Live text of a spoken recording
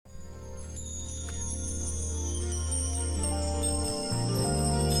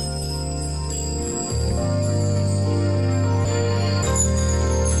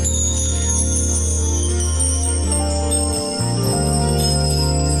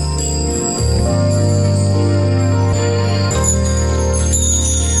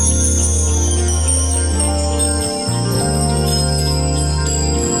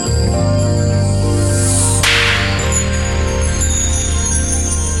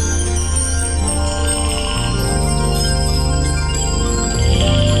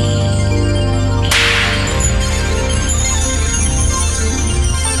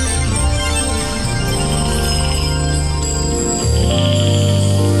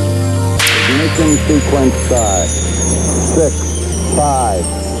Ignition sequence start. 6, 5,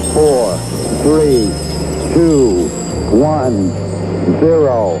 4, 3, 2, 1,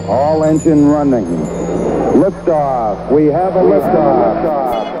 0. All engine running. Liftoff. We have a liftoff.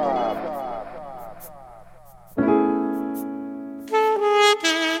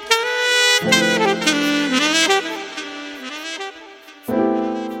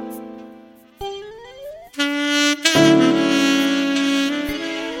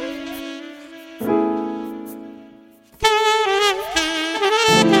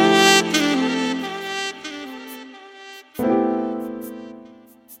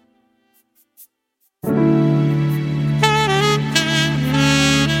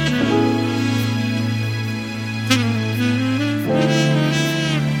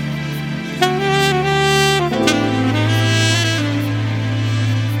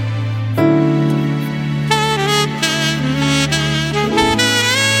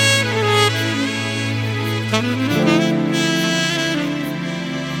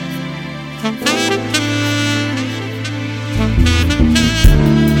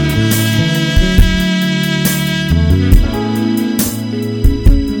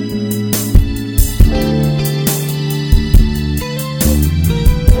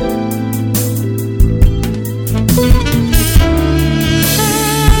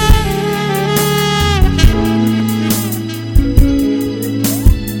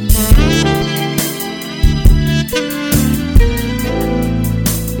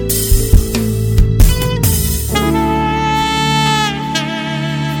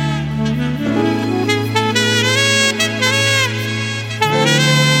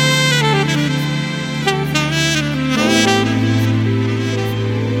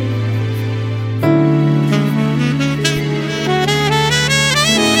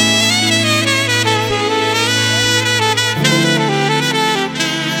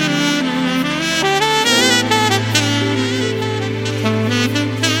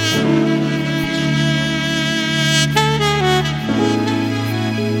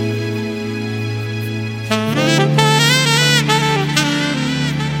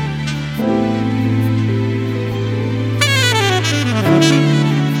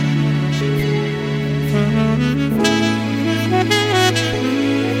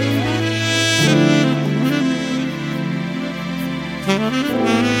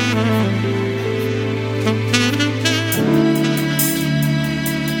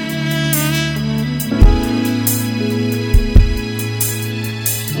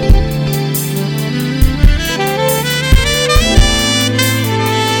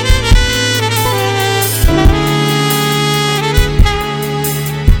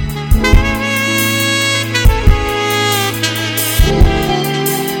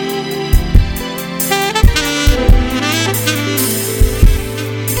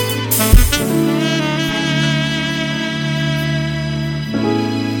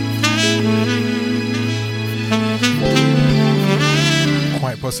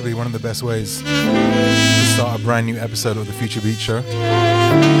 Possibly one of the best ways to start a brand new episode of the Future Beat Show.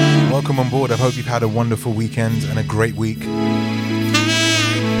 Welcome on board. I hope you've had a wonderful weekend and a great week.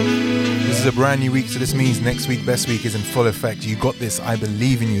 This is a brand new week, so this means next week, Best Week, is in full effect. You got this. I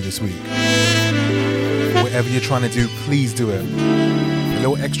believe in you this week. Whatever you're trying to do, please do it. A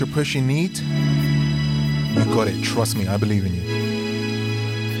little extra push you need, you got it. Trust me, I believe in you.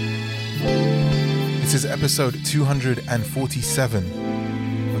 This is episode 247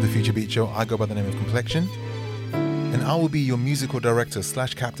 the Future Beat Show. I go by the name of Complexion, and I will be your musical director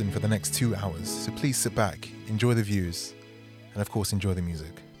 / captain for the next 2 hours. So please sit back, enjoy the views, and of course enjoy the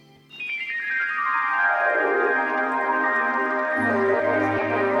music.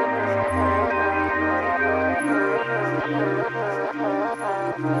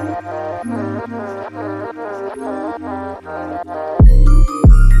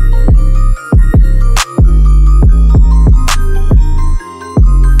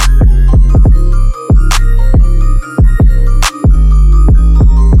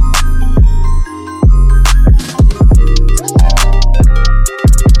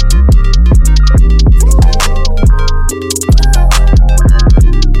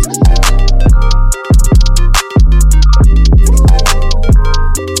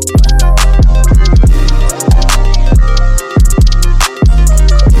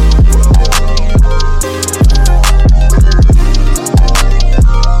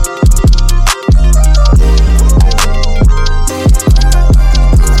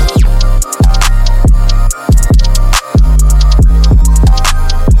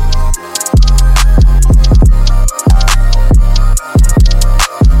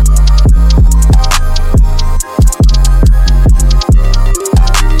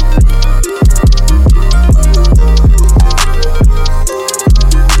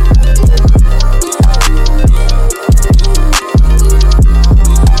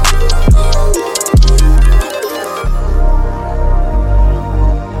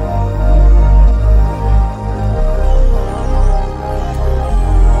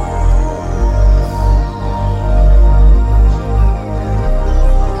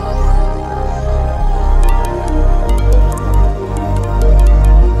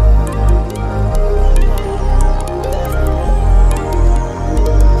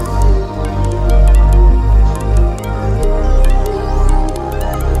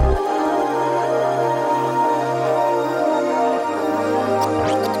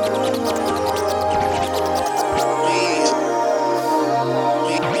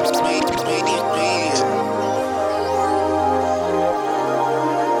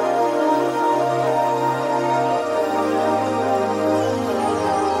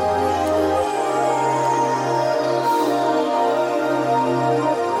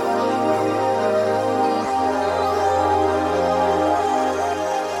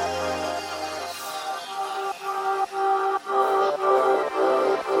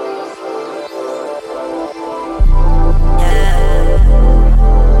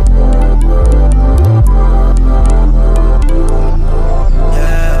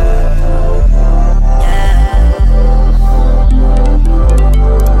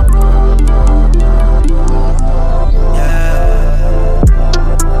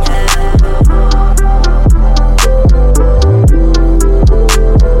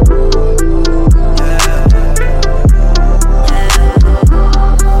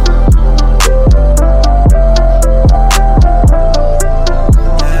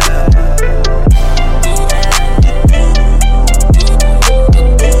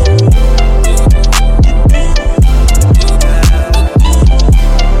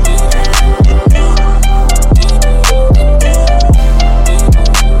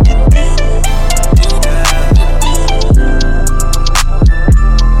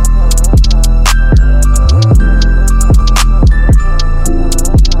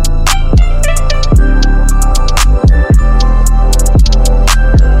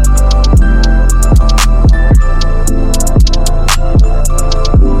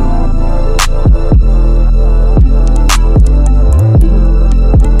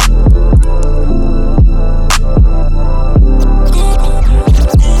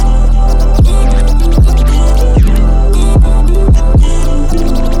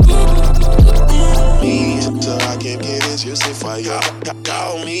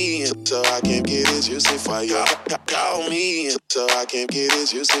 Call me so I can get it juicy for you. Call me so I can get it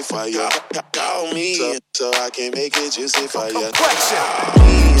juicy for you. Call me so I can make it juicy for you. Call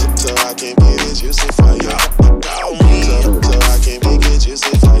me so I can get it juicy for you. Call me so I can make it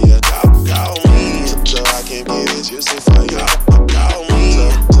juicy for you. Call me so I can get it juicy for you. Call me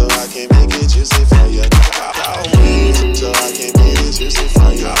so I can make it juicy for you. Call me so I can get it juicy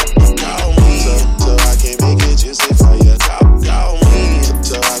for you. Call me so I can make it juicy for you. Call me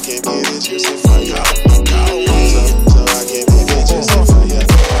so I can get it juicy for you. Call me so I can make it juicy for you.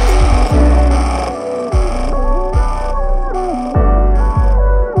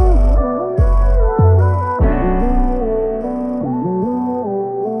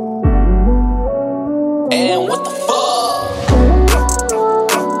 And what the fuck?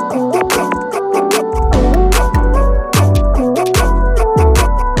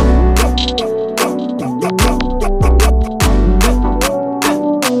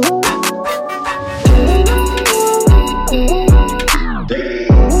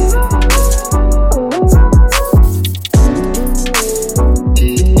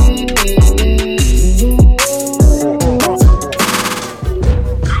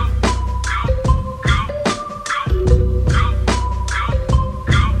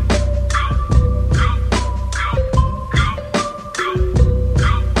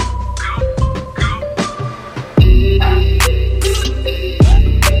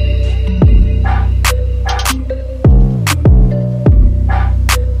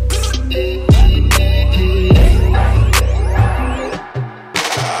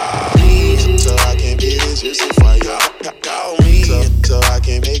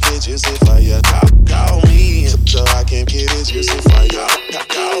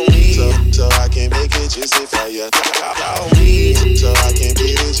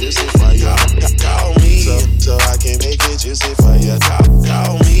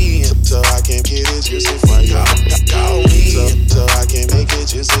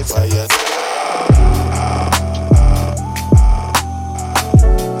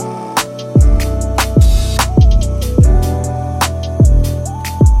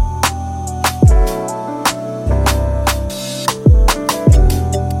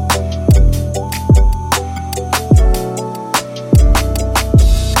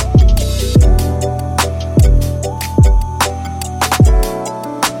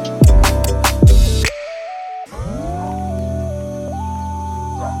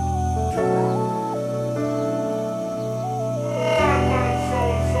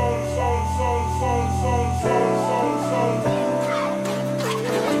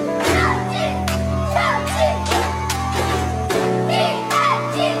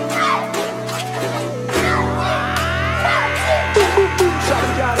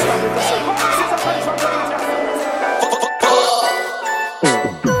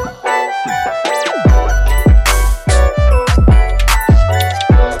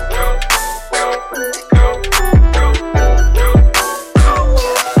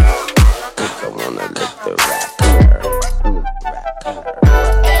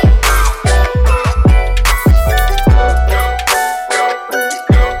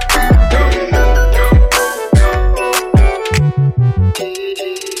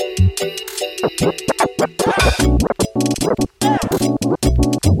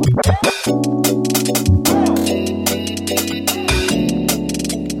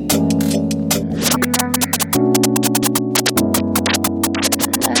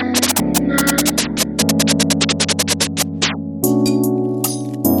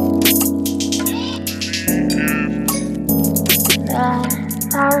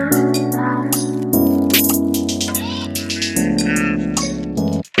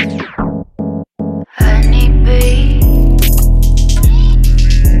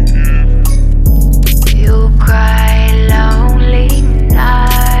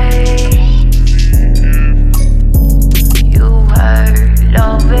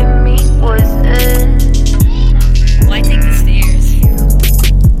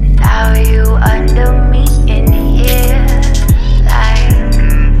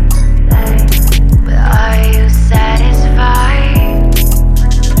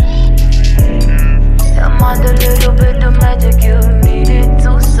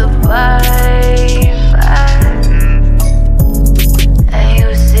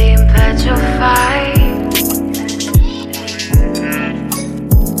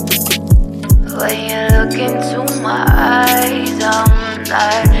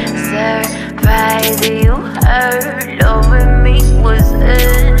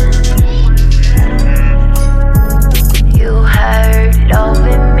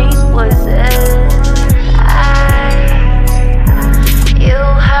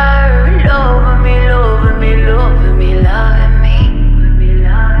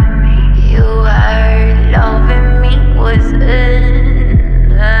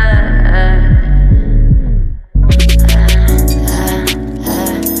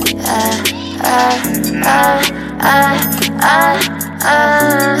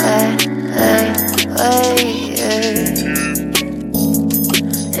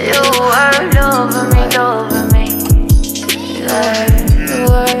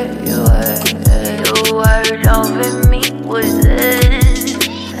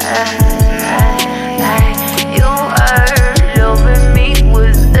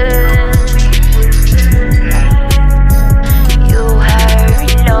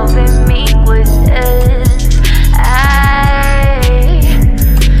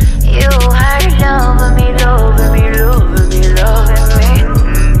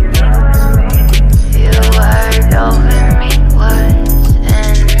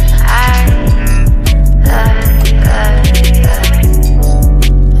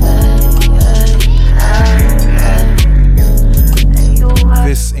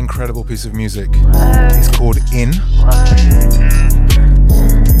 Piece of music is called In.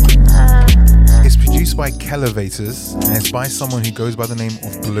 It's produced by Kelevators and it's by someone who goes by the name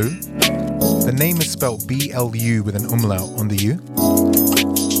of Blue. The name is spelled B-L-U with an umlaut on the U.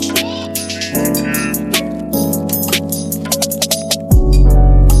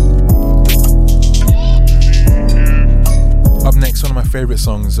 Up next, one of my favorite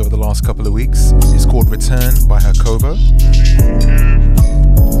songs over the last couple of weeks is called Return by Herkovo.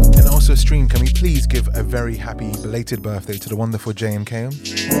 Also stream, can we please give a very happy belated birthday to the wonderful JMKM?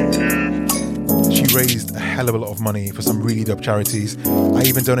 She raised a hell of a lot of money for some really dope charities. I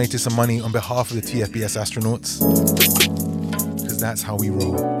even donated some money on behalf of the TFBS astronauts, because that's how we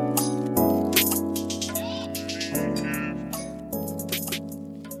roll.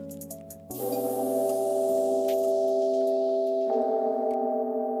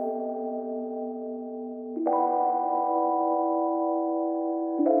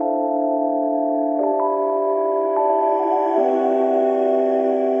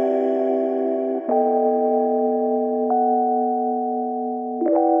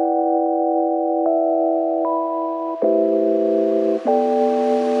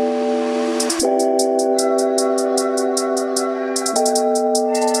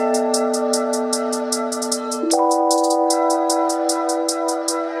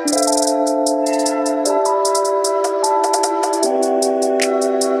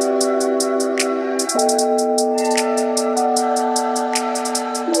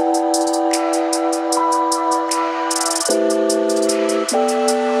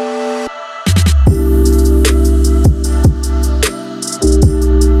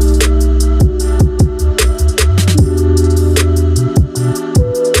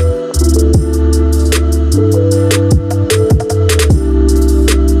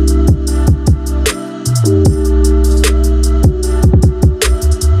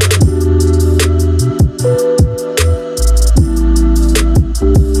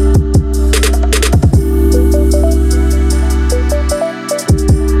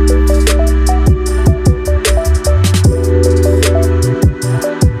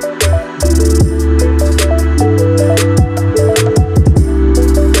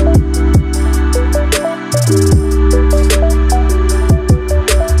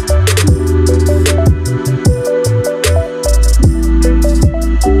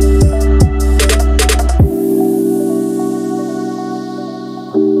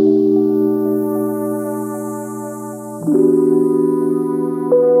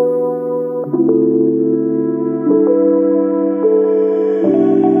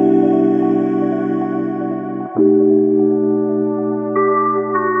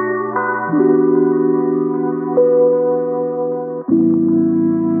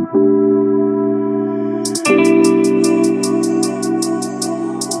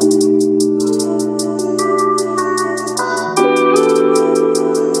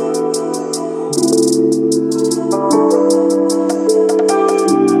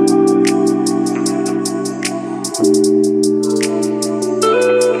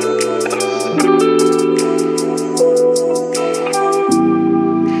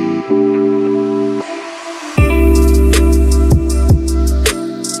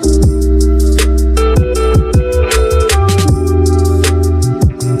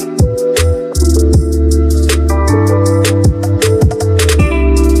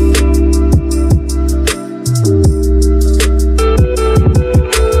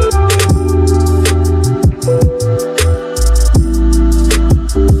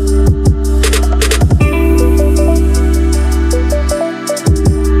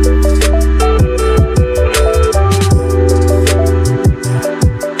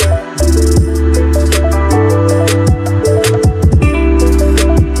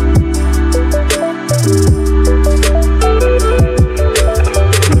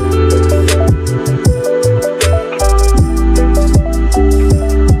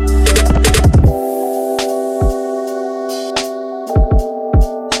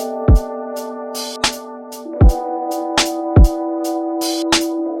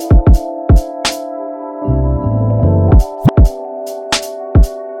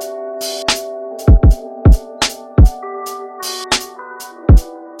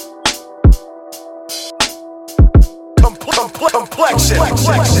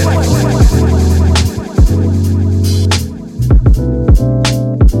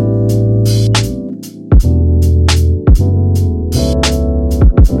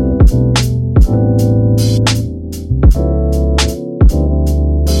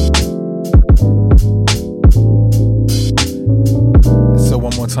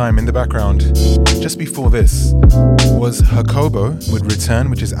 Time in the background, just before this, was Hakobo with Return,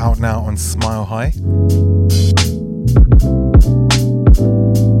 which is out now on Smile High.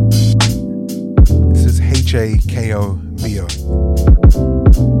 This is HAKOBO.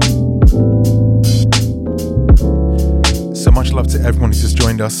 So much love to everyone who's just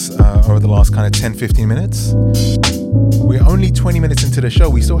joined us over the last kind of 10-15 minutes. We're only 20 minutes into the show.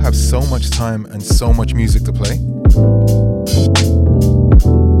 We still have so much time and so much music to play.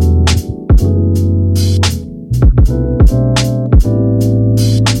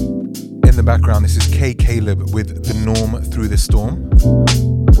 In the background, this is K. Caleb with The Norm Through the Storm.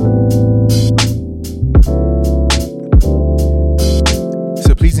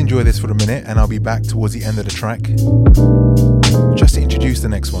 So please enjoy this for a minute, and I'll be back towards the end of the track just to introduce the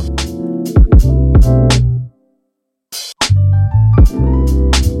next one.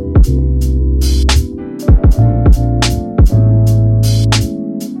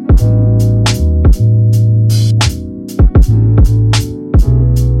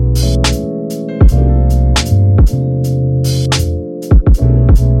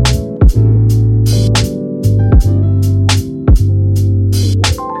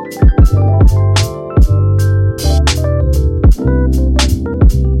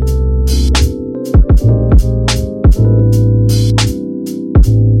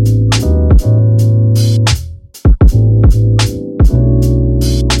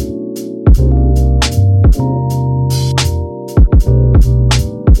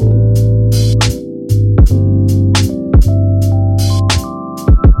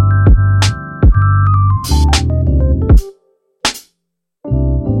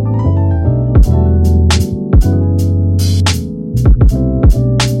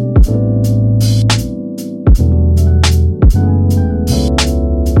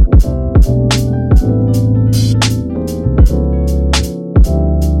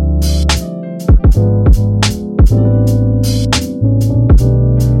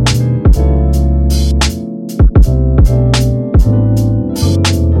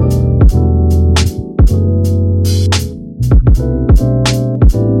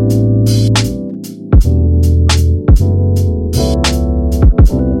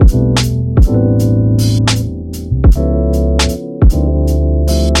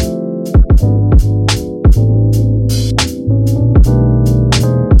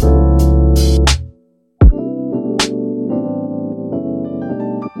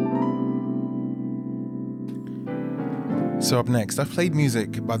 So up next, I've played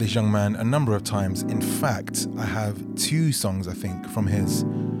music by this young man a number of times. In fact, I have 2 songs, I think, from his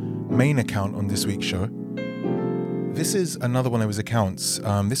main account on this week's show. This is another one of his accounts.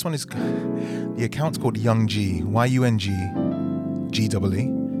 This one is, the account's called Young G, YUNG-GEE.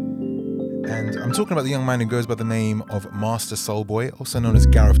 And I'm talking about the young man who goes by the name of Master Soulboy, also known as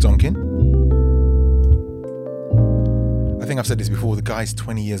Gareth Donkin. I think I've said this before, the guy's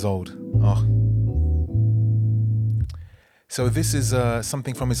 20 years old. Oh. So this is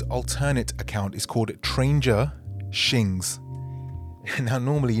something from his alternate account. It's called Tranger Shings. Now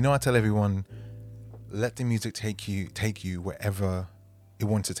normally, I tell everyone, let the music take you wherever it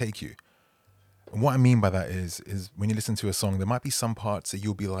wants to take you. And what I mean by that is when you listen to a song, there might be some parts that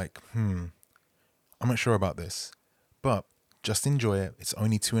you'll be like, I'm not sure about this. But just enjoy it. It's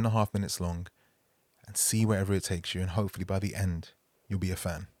only 2.5 minutes long. And see wherever it takes you. And hopefully by the end, you'll be a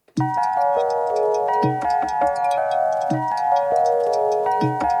fan.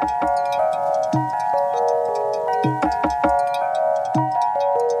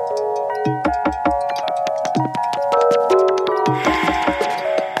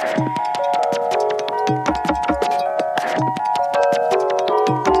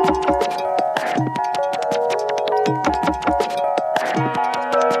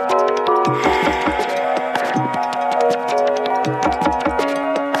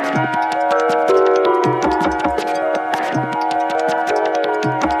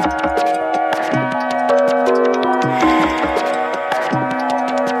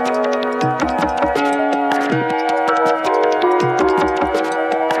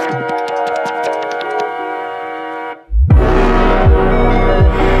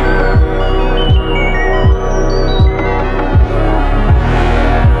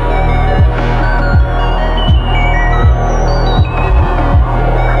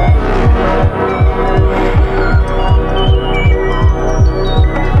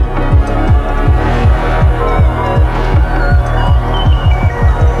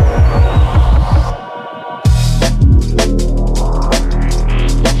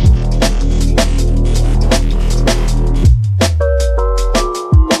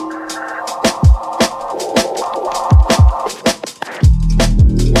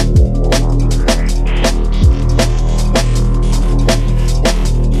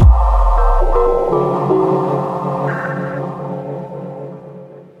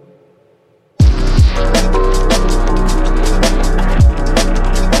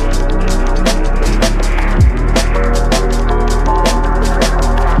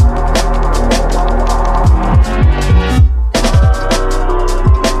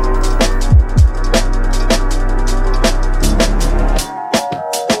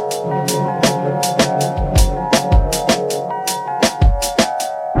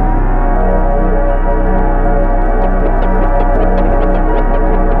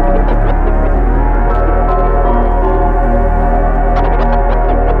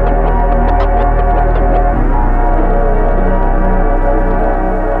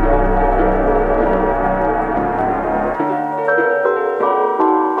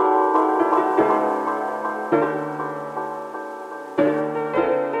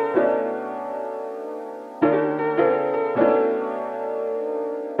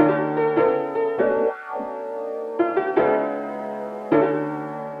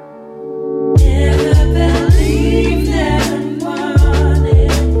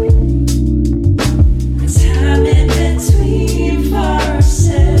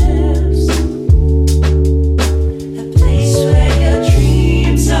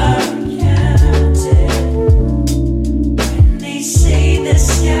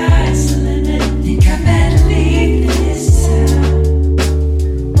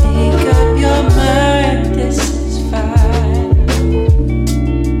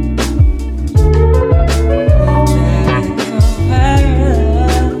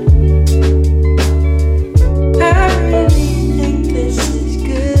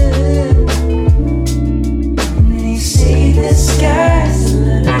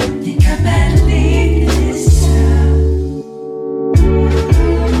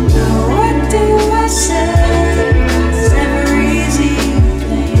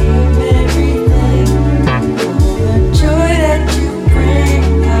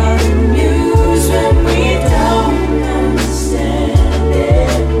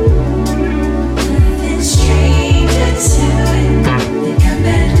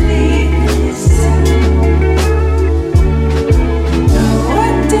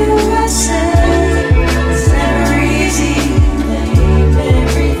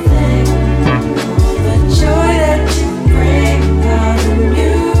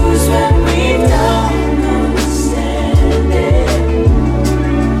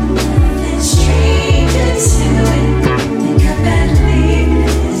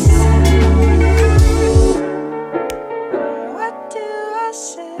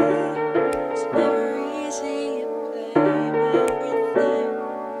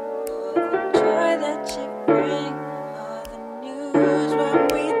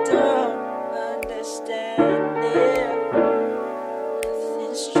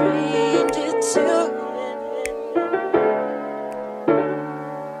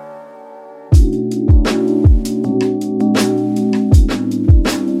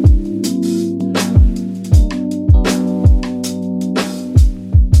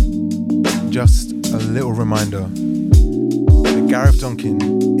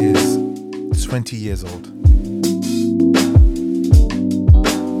 20 years old.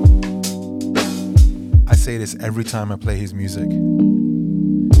 I say this every time I play his music.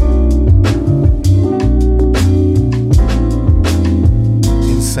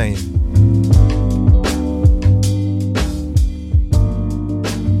 Insane.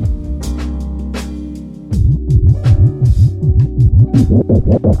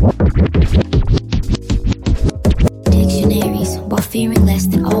 Dictionaries, while fearing less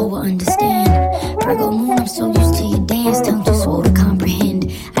than all will understand. Virgo moon, I'm so used to your dance, tongue too slow to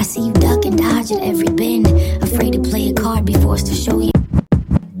comprehend. I see you duck and dodge at every bend, afraid to play a card, be forced to show you.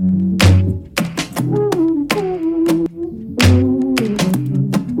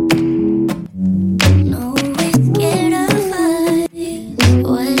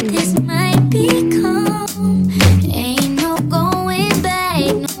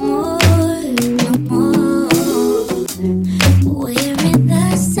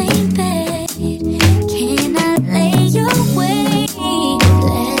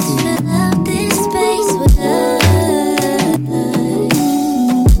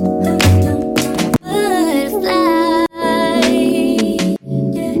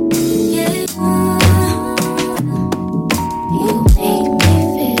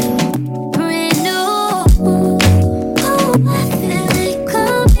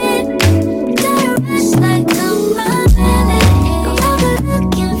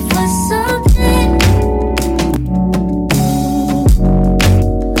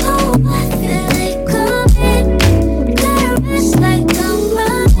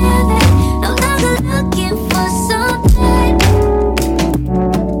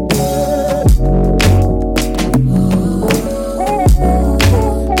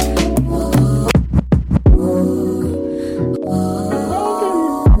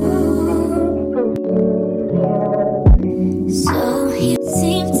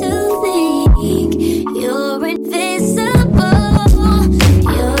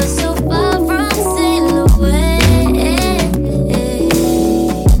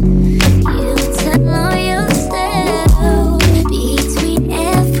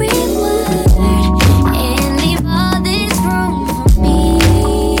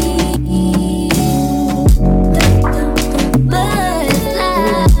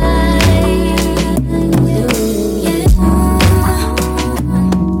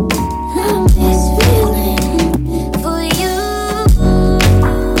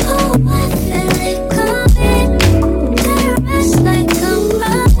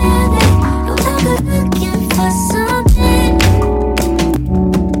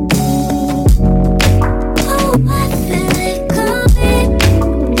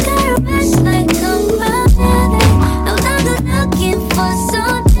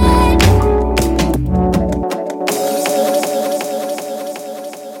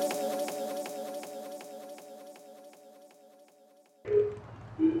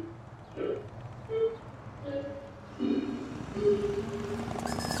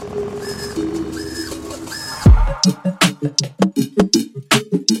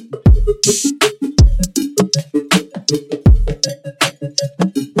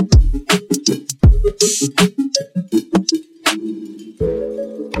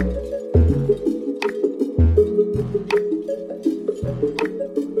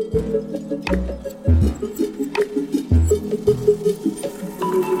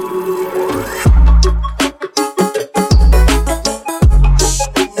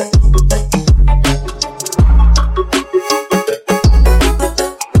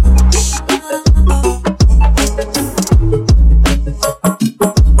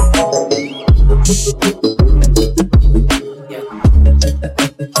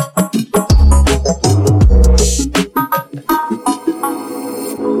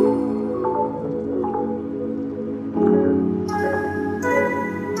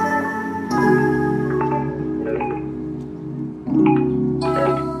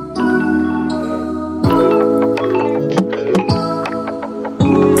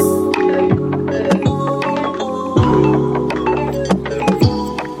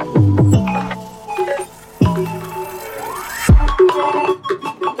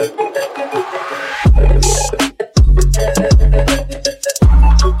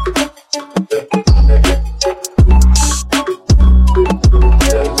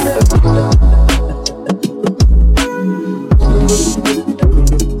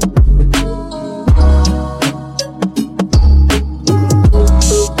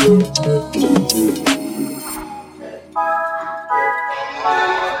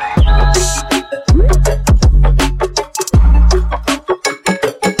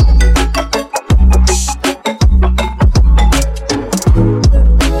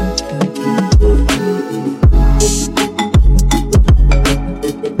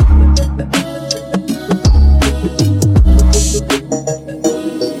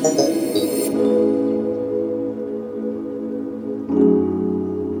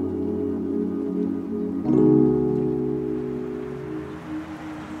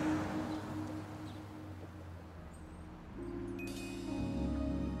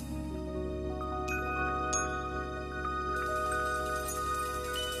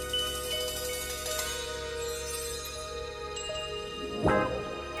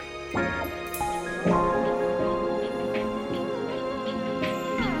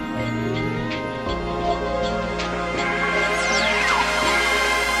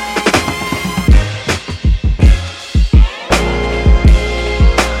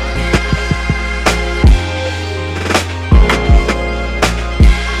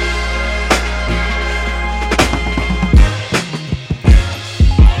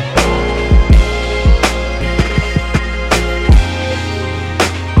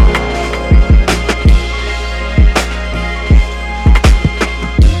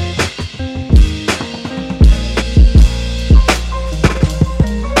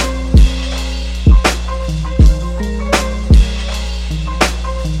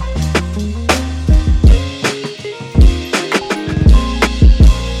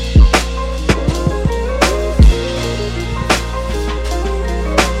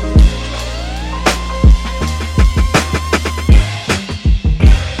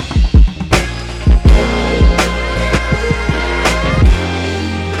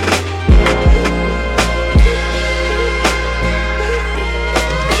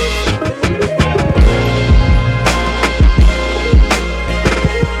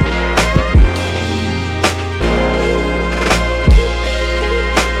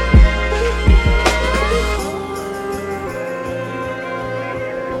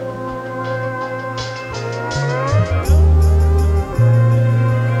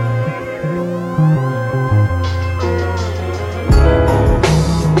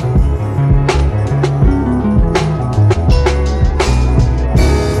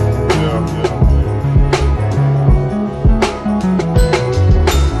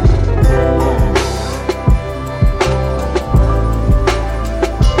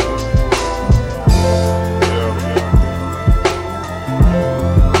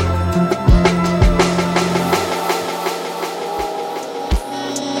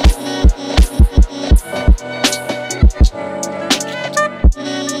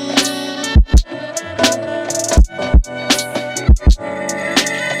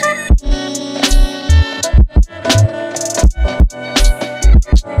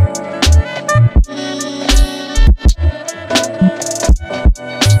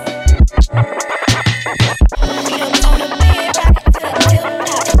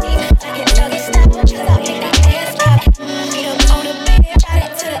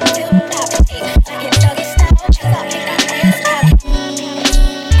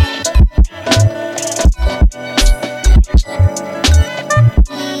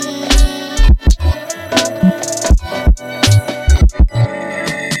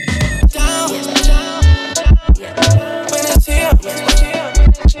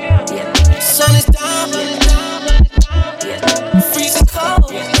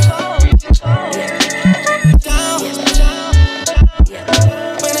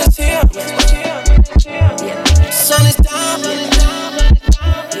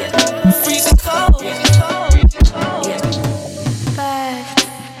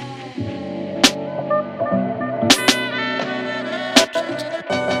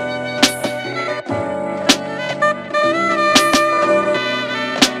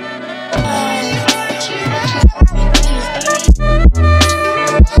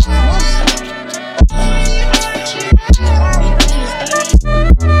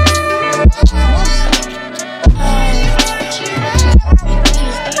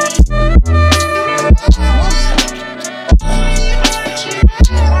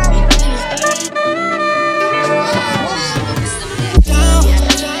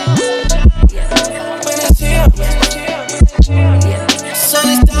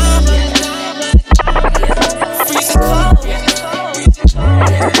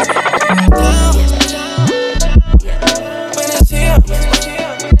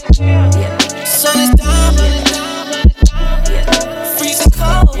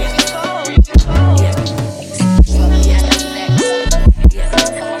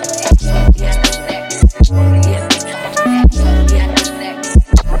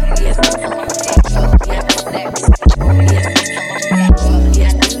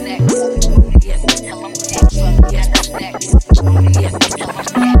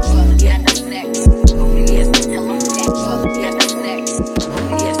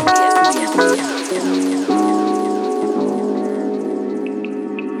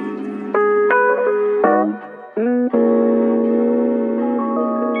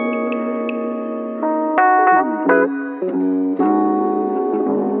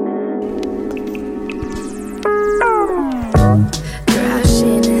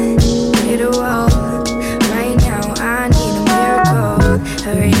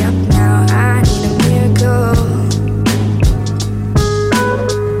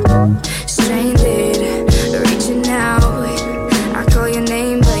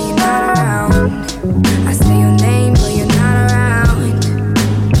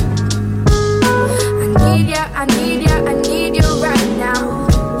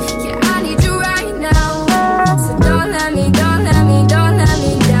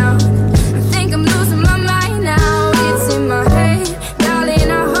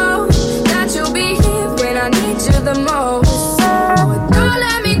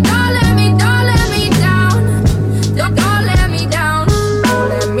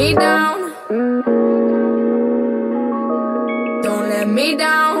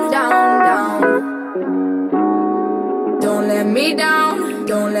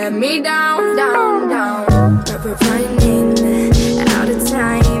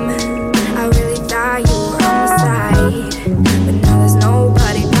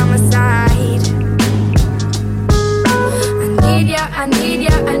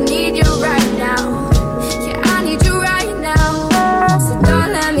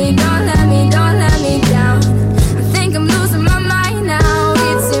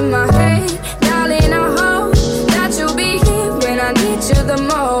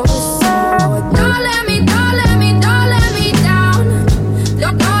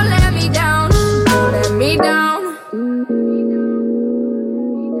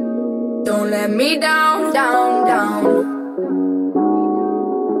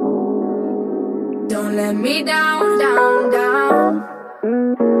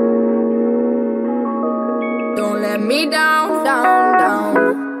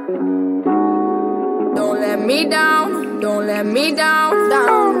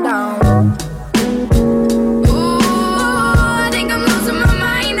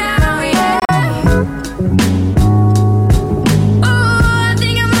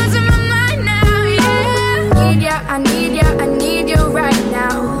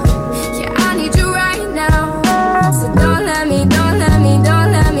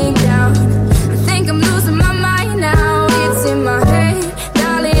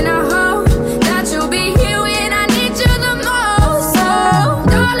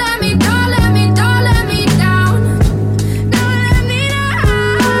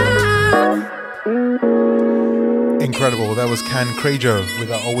 Crajo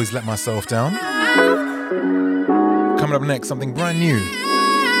with I Always Let Myself Down. Coming up next, something brand new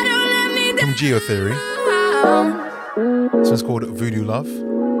from Geotheory. This one's called Voodoo Love.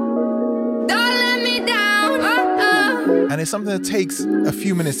 And it's something that takes a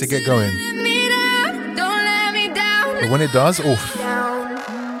few minutes to get going. But when it does, oof.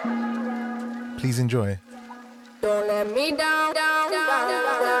 Please enjoy. Don't let me down, down, down,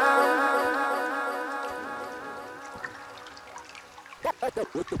 down.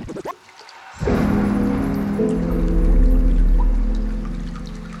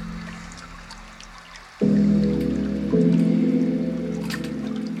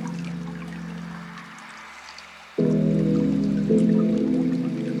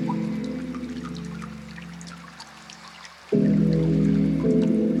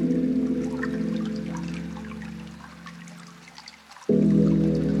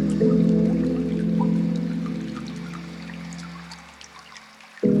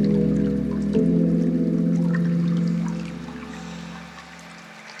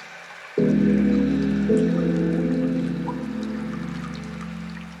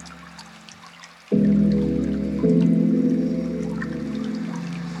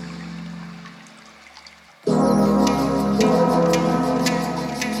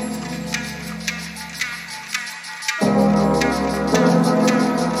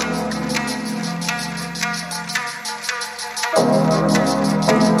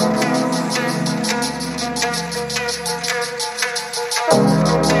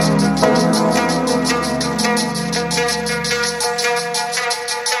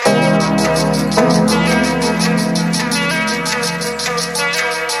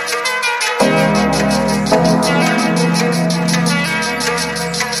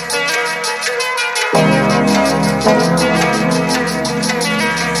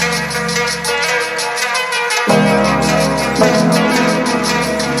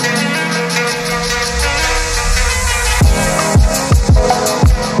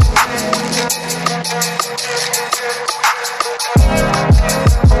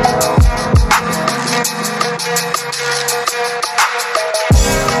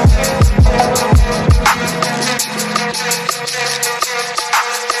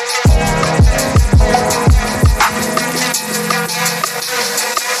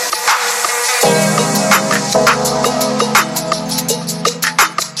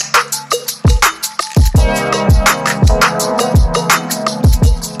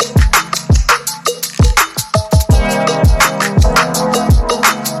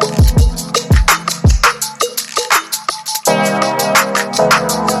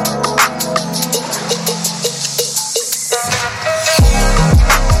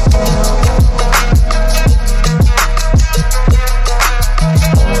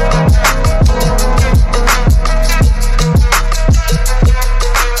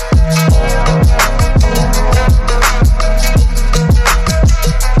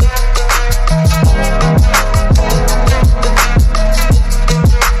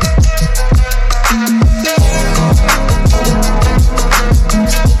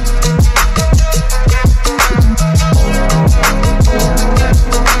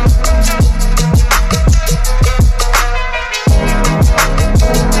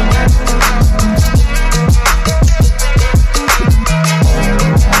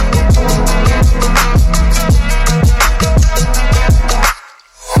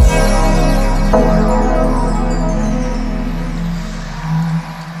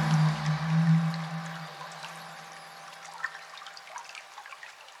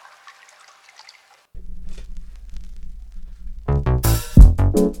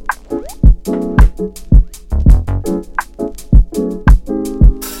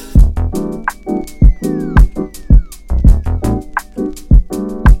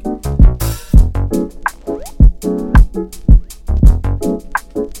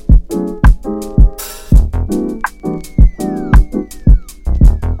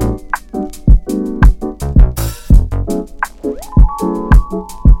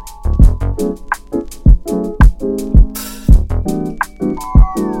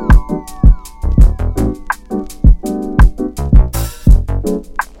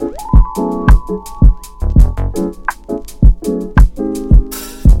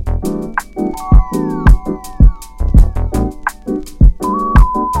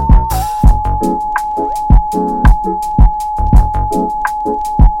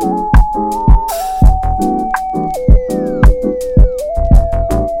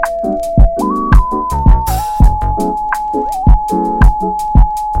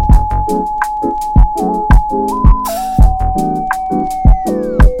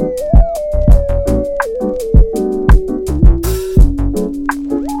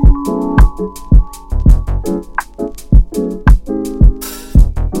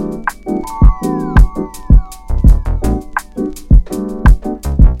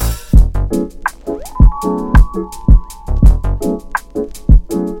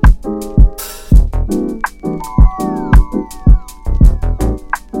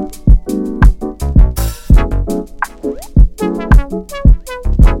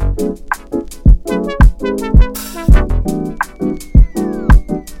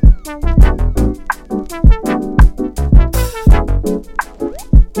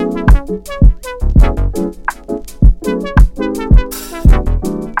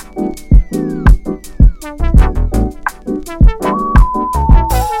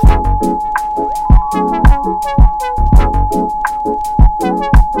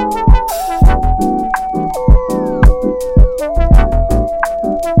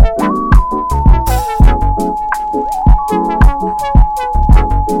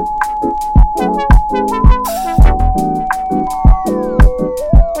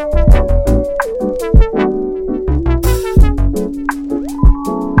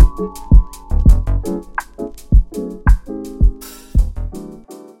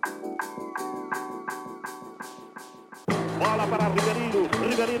 bola para Ribeirinho,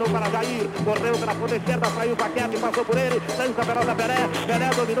 Ribeirinho para Jair, correu pela ponta esquerda, saiu Paquete, passou por ele, saiu o campeão da Pelé, Pelé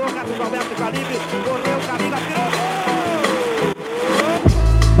dominou, Carlos Alberto Felipe, correu, Camila, tirou,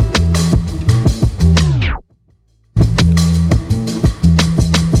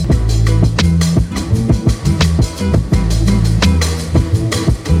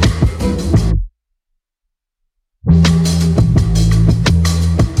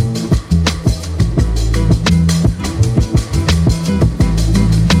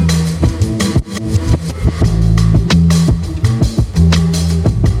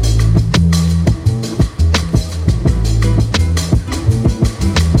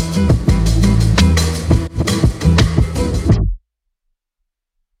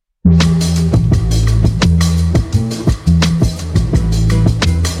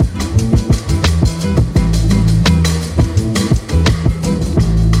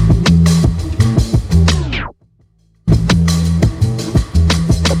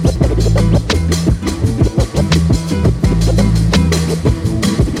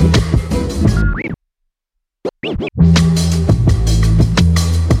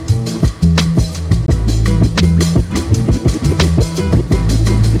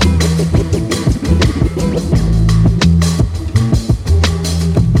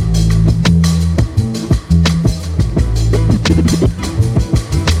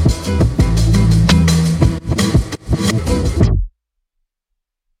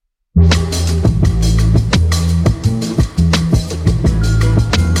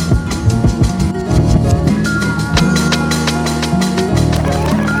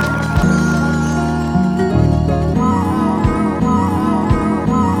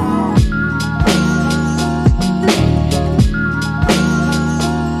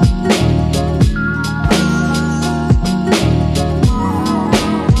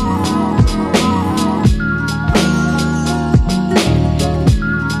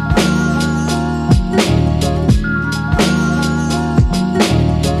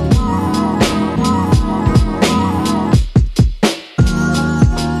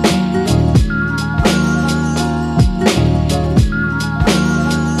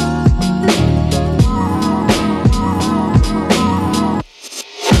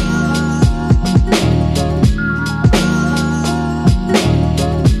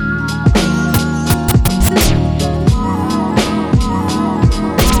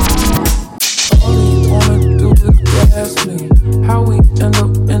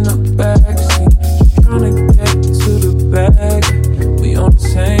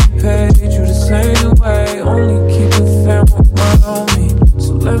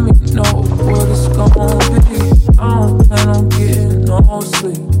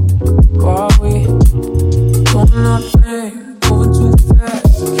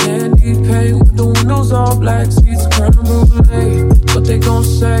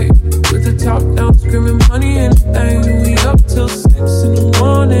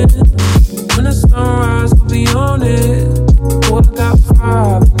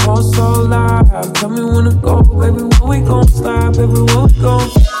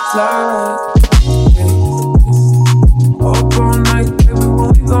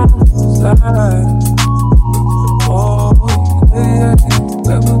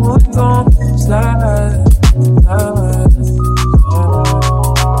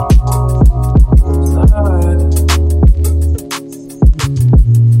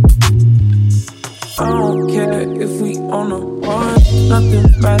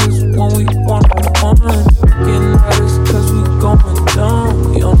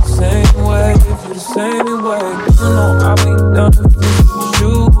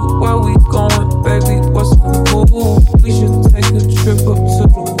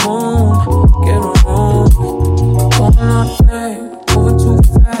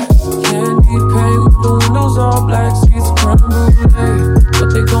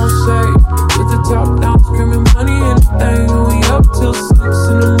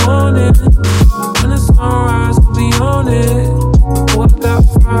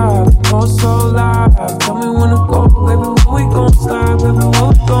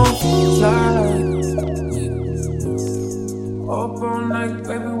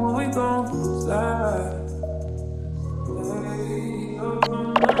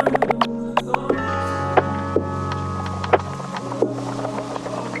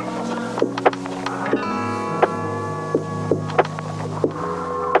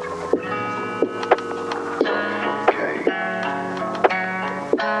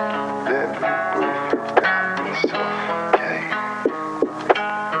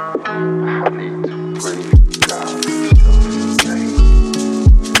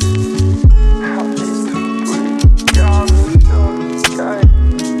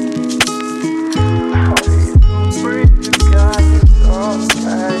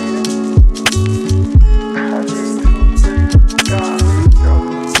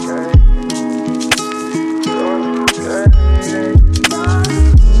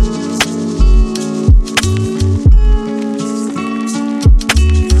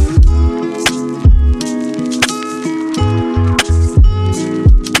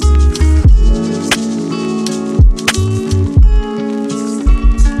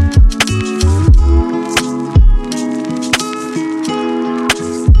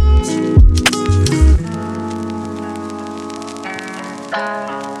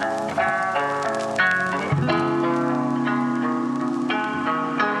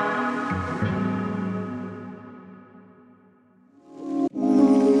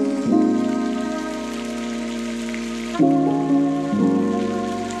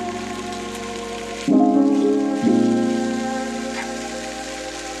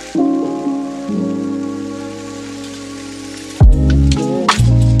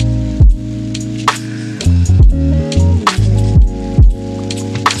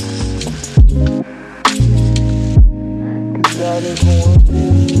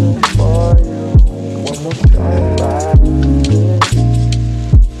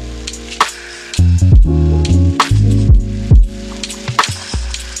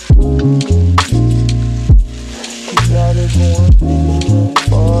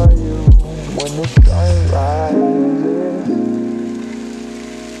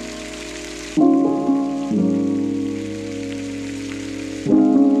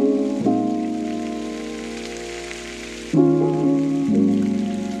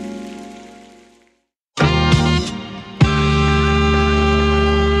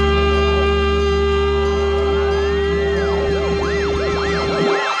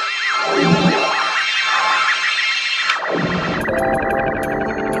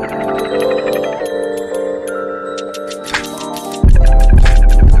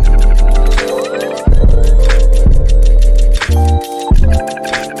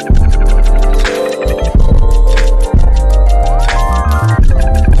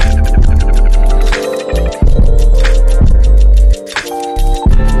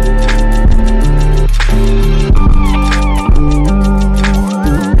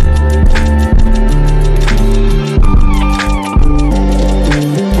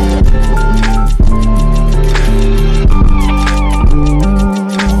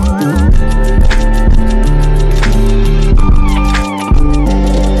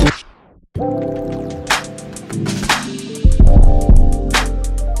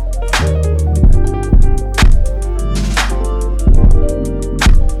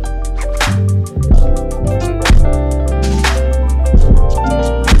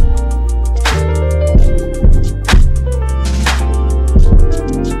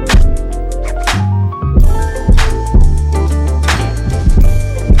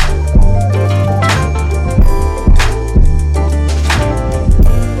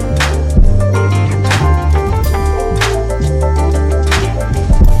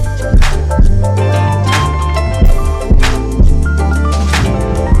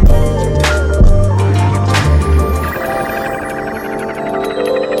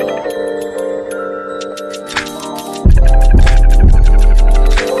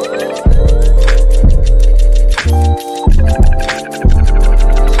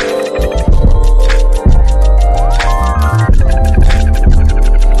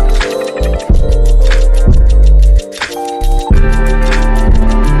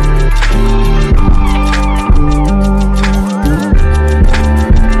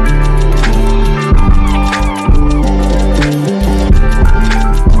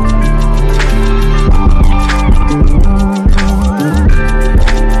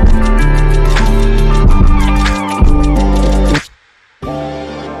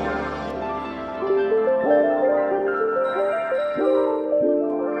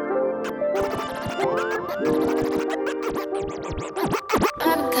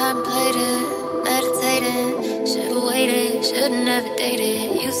 should've never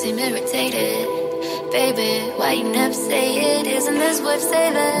dated. You seem irritated. Baby, why you never say it? Isn't this worth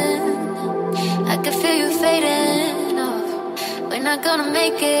saving? I can feel you fading off. We're not gonna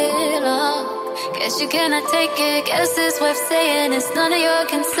make it long. Guess you cannot take it. Guess it's worth saying. It's none of your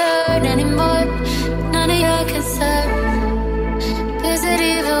concern anymore. None of your concern. Is it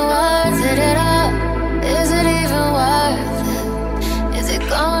even worth it at all? Is it even worth it? Is it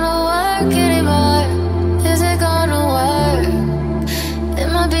gonna work anymore? Is it gonna work?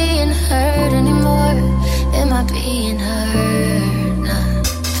 Am I being hurt anymore? Am I being hurt? Nah.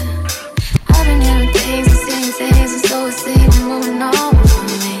 I've been hearing things and seeing things, and so it seems you're moving on from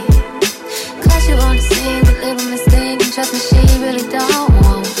me. Cause you want to see the little mistake, and trust me, she really don't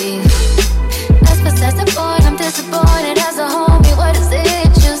want me. That's besides the point, I'm disappointed as a homie. What is it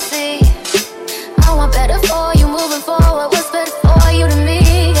you see? I want better for you moving forward. What's better for you to me?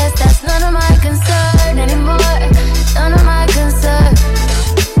 Guess that's none of my concern anymore. None of my concern.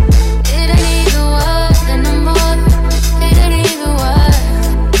 It ain't even worth it no more. It ain't even worth.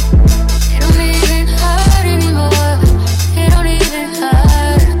 It don't even hurt anymore. It don't even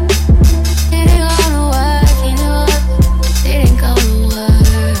hurt. It ain't gonna work, you know what? It ain't gonna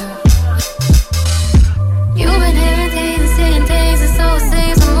work. You've been hearing things and seeing things, and so it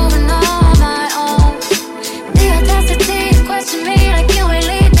seems I'm moving on my own. The audacity to question me like you ain't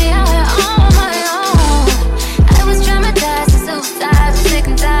leave me out here on my own. I was traumatized and suicidal, sick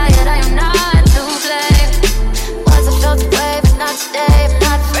and tired, I am not to blame. Once I felt away, but not today, I'm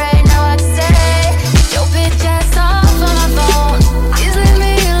not afraid, now I can say your bitch ass off on my phone, please leave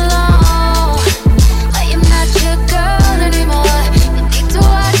me alone. I am not your girl anymore, you need to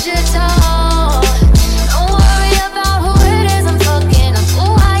watch your tone. Don't worry about who it is I'm fucking, or who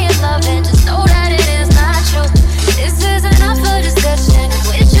I am loving, just know that it is not true. This isn't up for discussion, I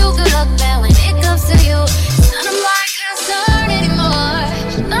wish you good luck, man, when it comes to you. It's none of my concern anymore,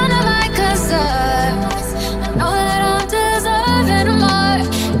 it's none of my concern. I know that I don't deserve anymore,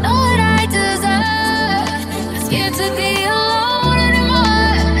 know what I deserve. I'm scared to be alone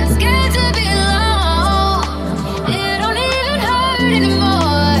anymore, I'm scared to be alone. It don't even hurt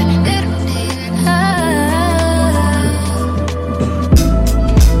anymore, it don't even hurt.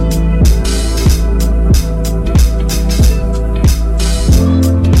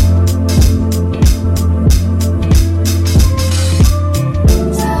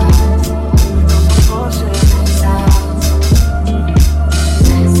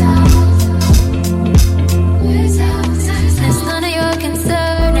 It's none of your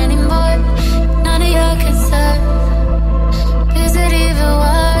concern anymore. None of your concern. Is it even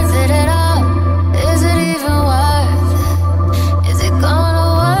worth it at all? Is it even worth it? Is it gonna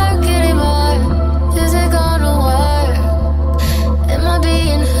work anymore? Is it gonna work? Am I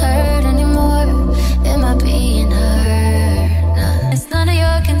being hurt anymore? Am I being hurt? Nah. It's none of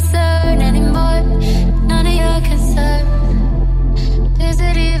your concern anymore. None of your concern. Is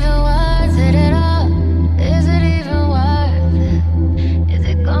it even worth it at all? Is it even worth it? Is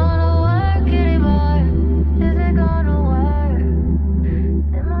it gonna work anymore? Is it gonna work?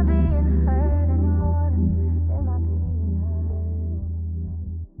 Am I being hurt anymore? Am I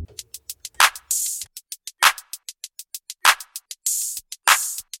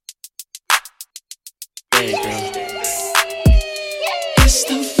It's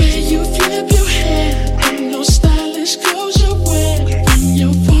the way you flip your hair and those stylish clothes you wear. When you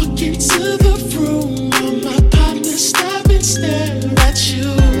walk into the room, all my partners stop and stare at you.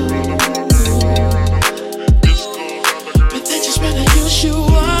 But they just wanna use you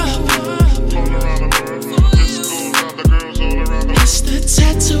up. It's the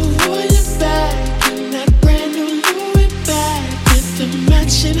tattoo on your back and that brand new Louis bag with the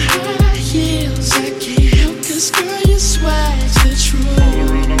matching high heels. I can't help 'cause girl, your swag's the truth.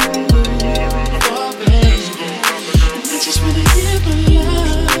 Oh, baby, and I just wanna give my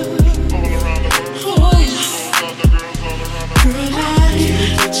love. Oh, girl, I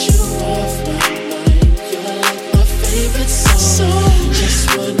can't get you off my mind. You're like my favorite song. Just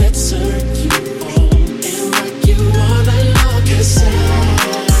wanna turn you on and rock you all night long. 'Cause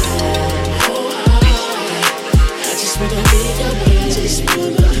I just wanna be your man. Just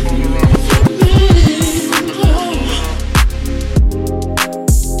wanna be your man. Oh.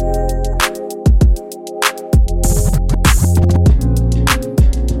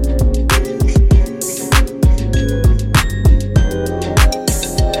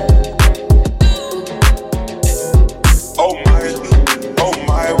 Oh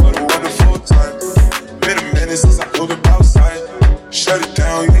my, what a wonderful time. Been a minute since I pulled up outside. Shut it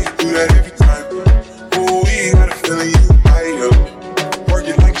down, you need to do that every time. Ooh, we got a feeling you might up. Work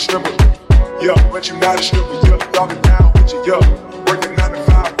it like a stripper, yeah, but you not a stripper, yeah. Dog it down with you, yeah.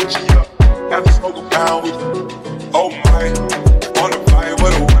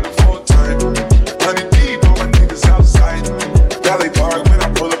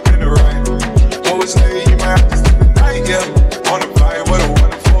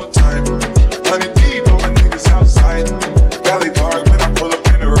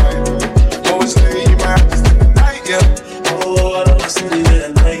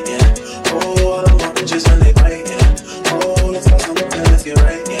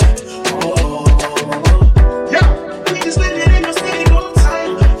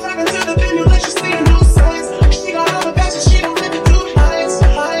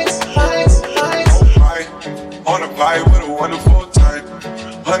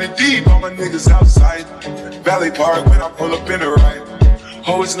 Park when I pull up in the right.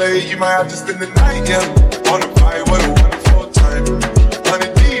 Always late, you might have to spend the night, yeah. On the fire, what a wonderful time.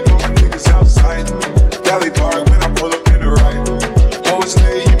 100 deep, all my niggas outside. Valley Park when I pull up in the right. Always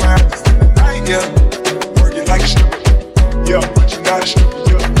late, you might have to spend the night, yeah. Working like a stripper, yeah. But you're not a stripper,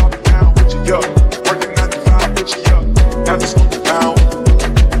 yeah. Pop it down with you, yeah. Working 9 to 5 with you, yeah. Now just smoke it down.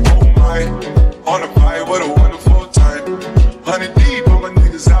 Oh my, on the fire, what a wonderful time. 100 deep, all my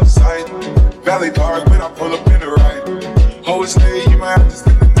niggas outside. Valley Park when I pull up in the right. Always late, you might have to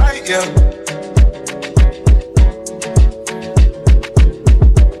spend the night, yeah.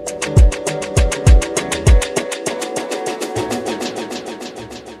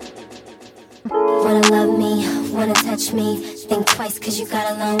 Wanna love me, wanna touch me. Think twice cause you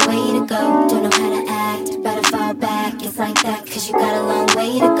got a long way to go. Don't know how to act, better fall back. It's like that cause you got a long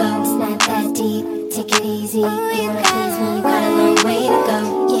way to go. It's not that deep, take it easy. You wanna please me, you got a long way to go.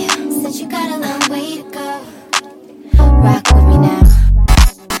 Yeah, said you got a long way to go. Rock with me now.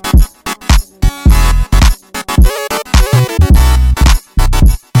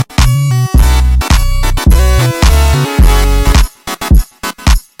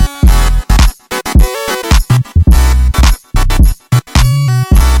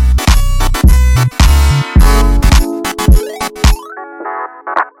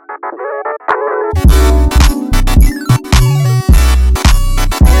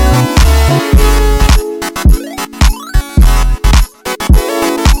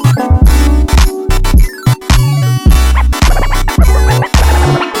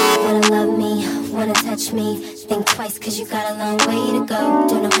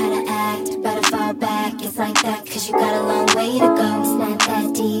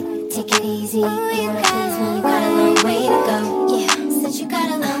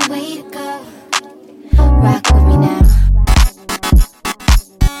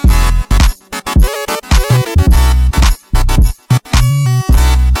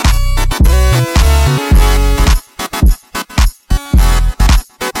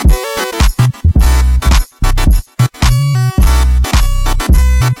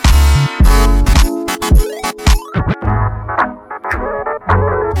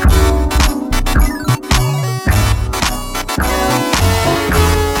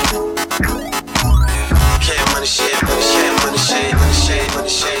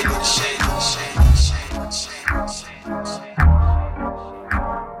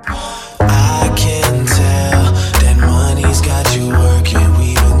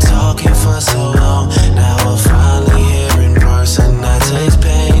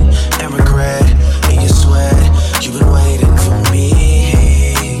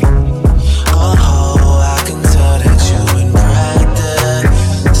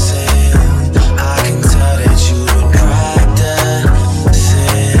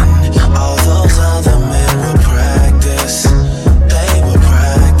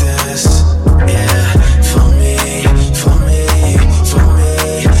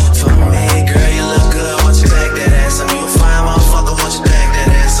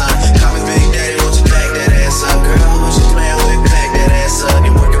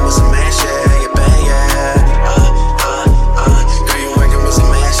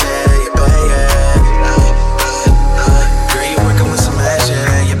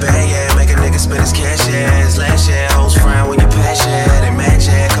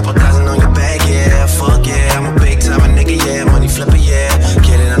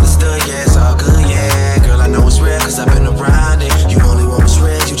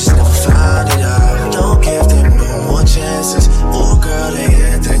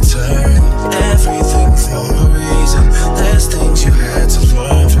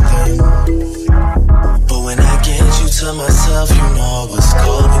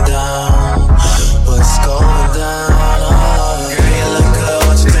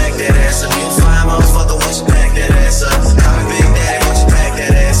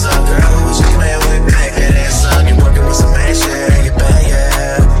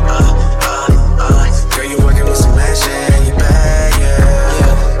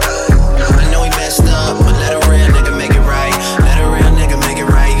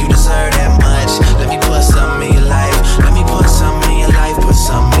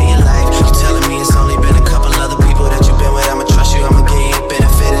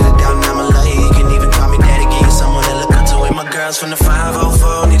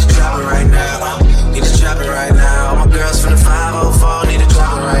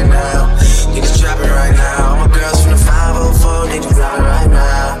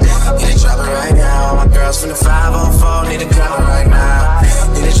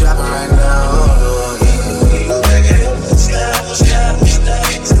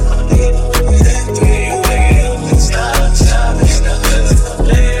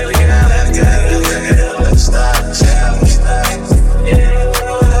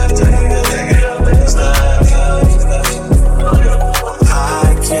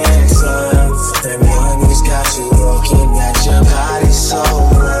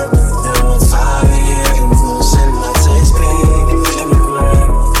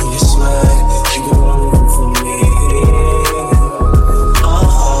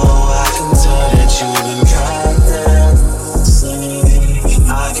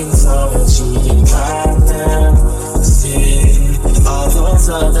 looking forward to the drive now. See all those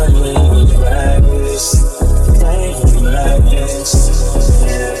other little rabbits. Playing rabbits.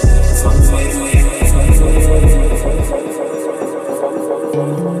 For me.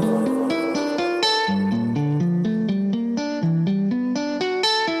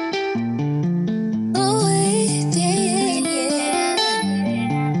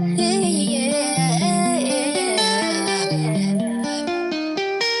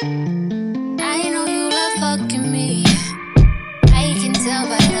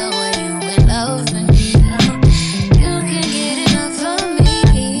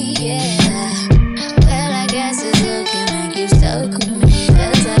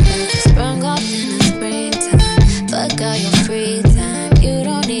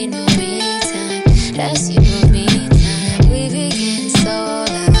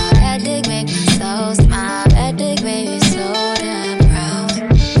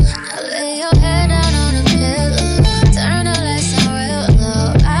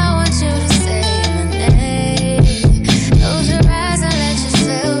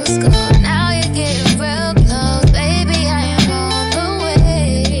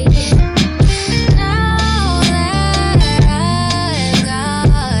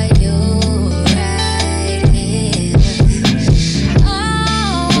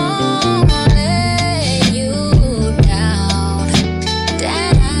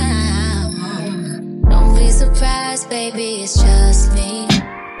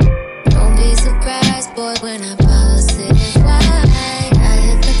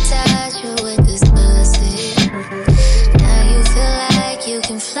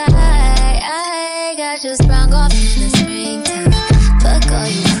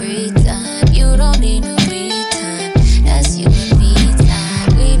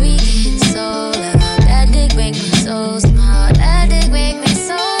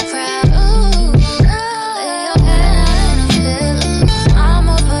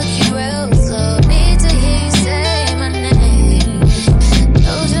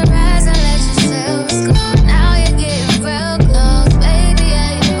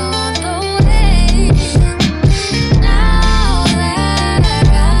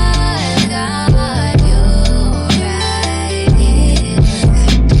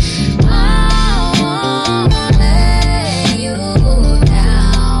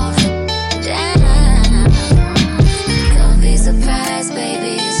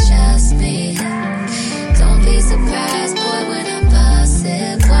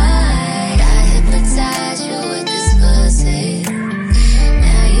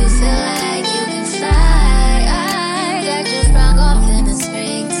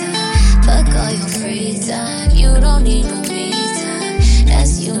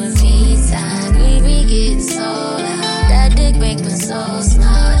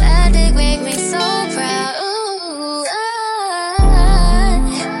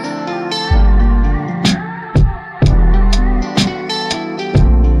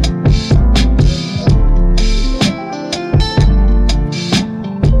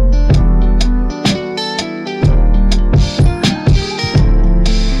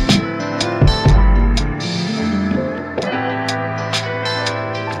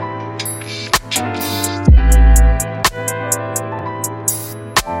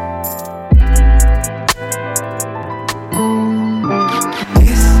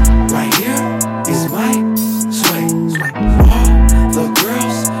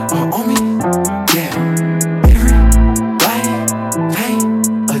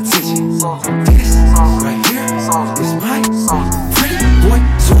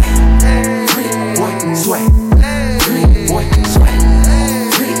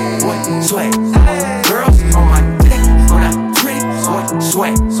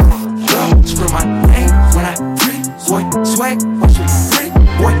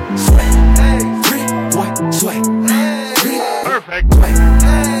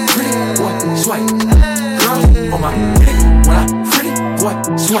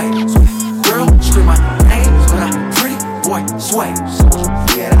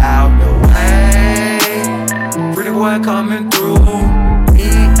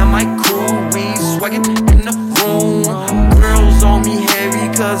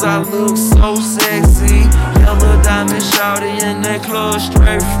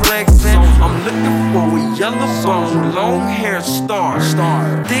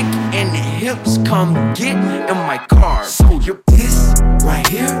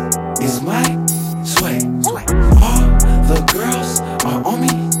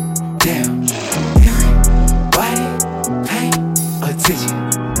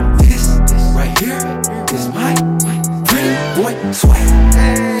 This right here is my pretty boy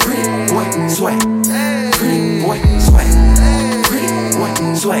swag. swag. Pretty boy, swag. Pretty boy,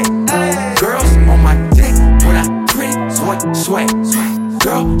 swag. Girls on my dick when I pretty boy, swag.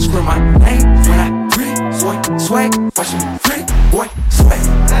 Girl, scream my name when I pretty boy, swag. Watch me, pretty boy, swag.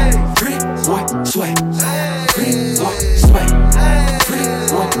 Pretty boy, swag. Pretty boy, swag. Pretty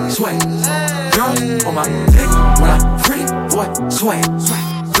boy, swag. Girl on my dick when I pretty boy, swag.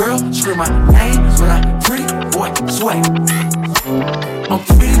 Girl, scream my name when I pretty boy, swag. I'm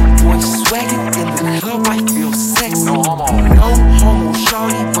pretty boy, swaggin' in the club, I feel sexy. No homo,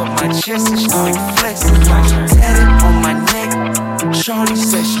 shorty, but my chest is like flexin'. Tatted on my neck, shorty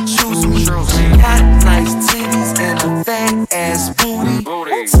said she choose me. She got nice titties and a fat ass booty.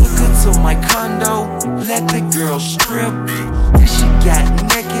 Took her to my condo, let the girl strip. Then she got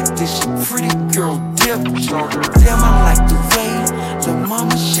naked, then she pretty girl dip. Damn, I like the way the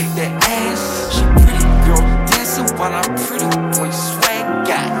mama shake that ass. She pretty girl dancing while I'm pretty boy swag.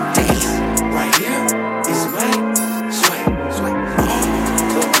 God damn, right here is my swag.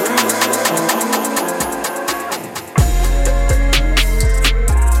 The girls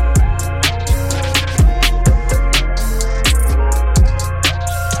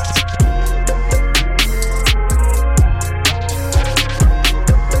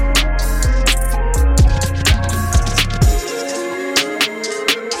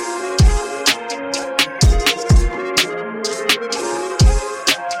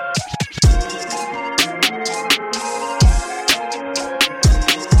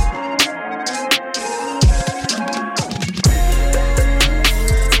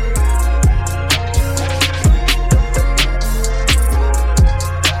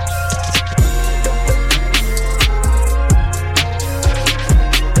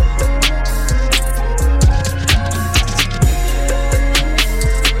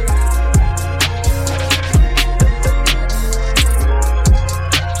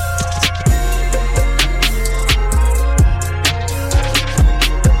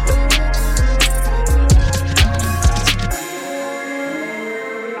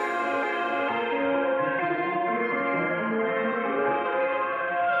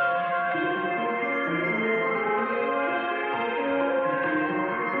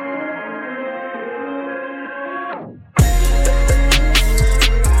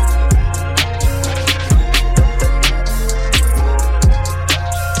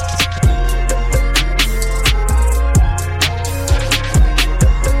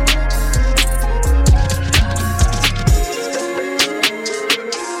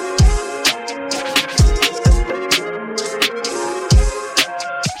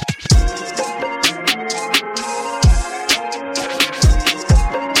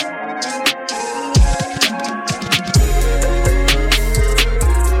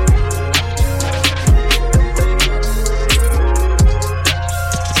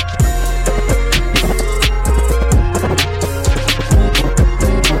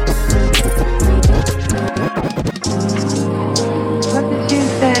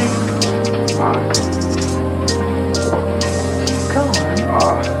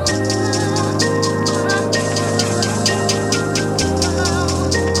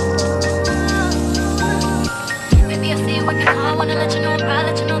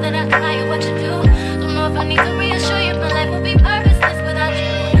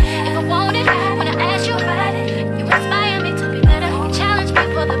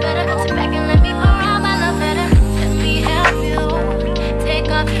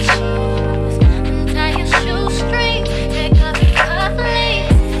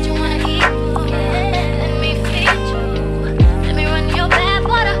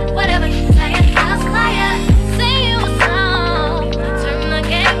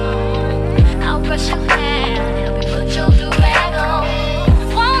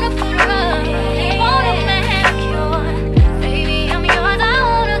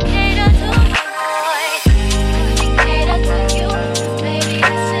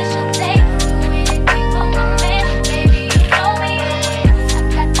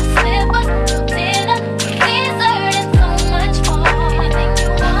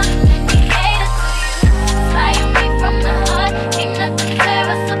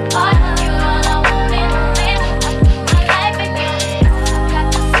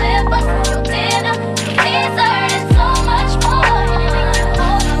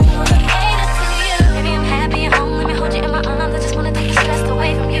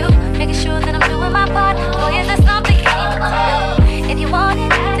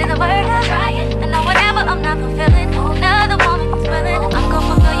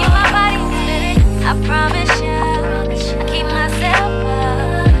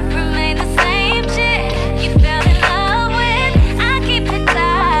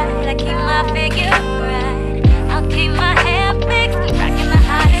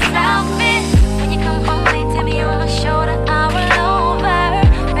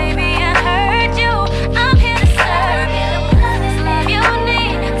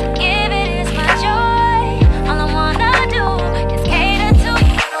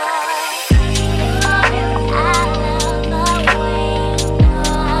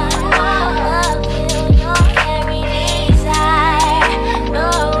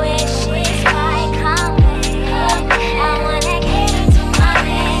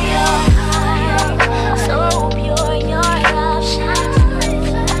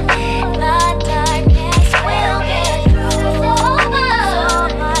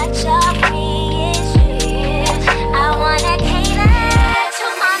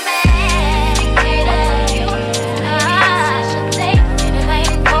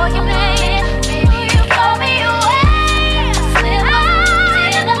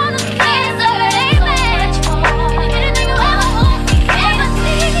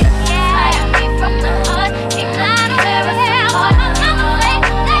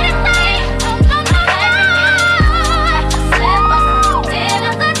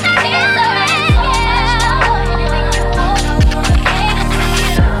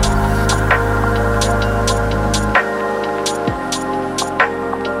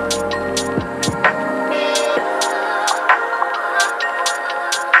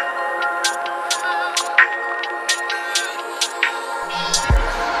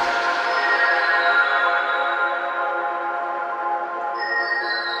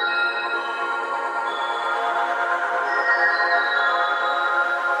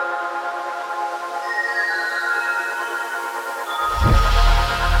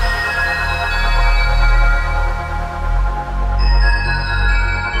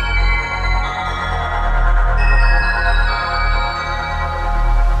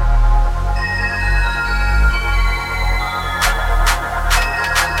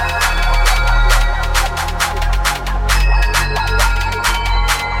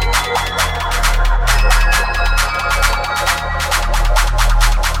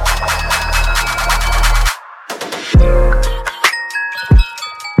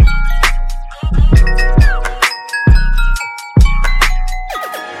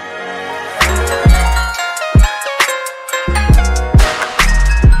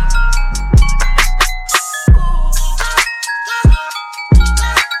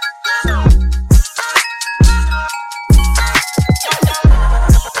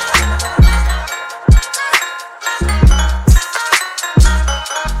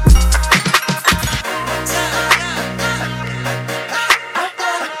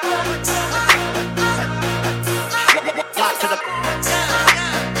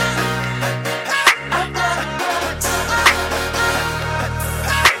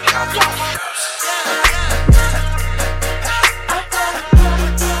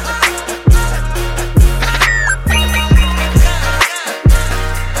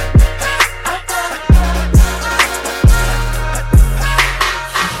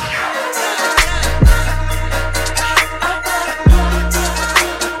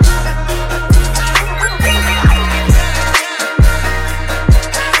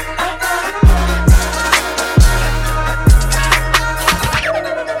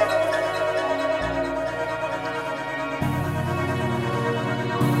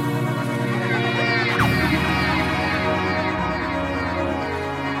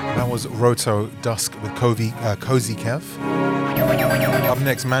was Roto Dusk with Cozy Kev. Up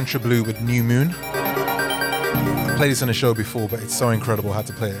next, Mantra Blue with New Moon. I played this on the show before, but it's so incredible. I had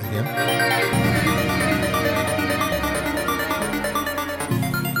to play it again.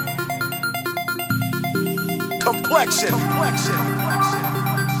 Complexion.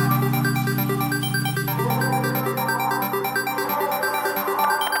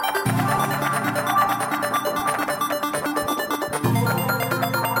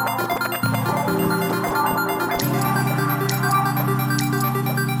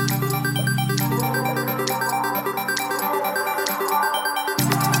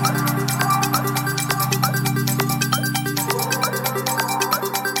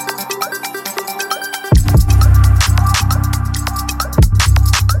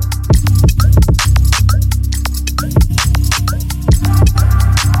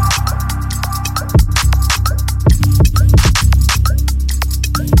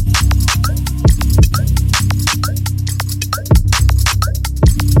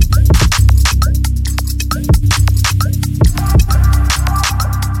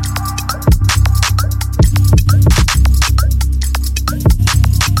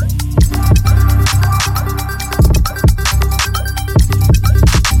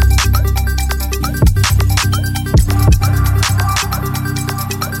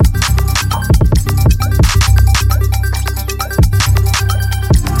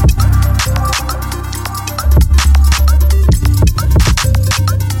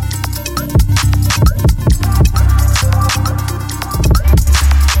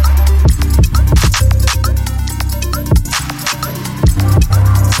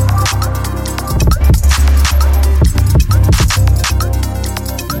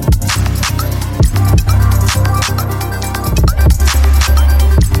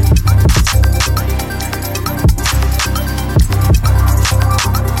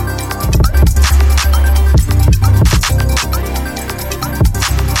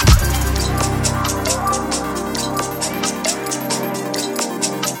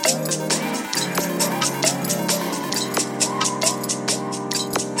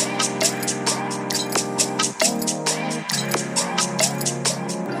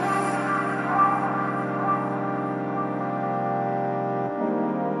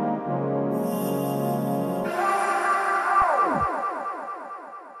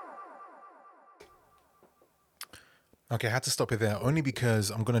 Okay, I had to stop it there only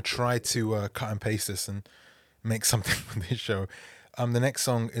because I'm going to try to cut and paste this and make something from this show. The next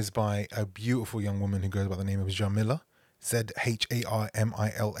song is by a beautiful young woman who goes by the name of Jarmila,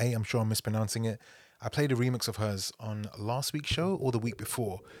 Zharmila. I'm sure I'm mispronouncing it. I played a remix of hers on last week's show or the week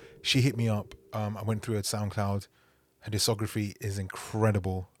before. She hit me up. I went through her SoundCloud. Her discography is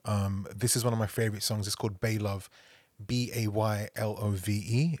incredible. This is one of my favorite songs. It's called Baylove, Baylove.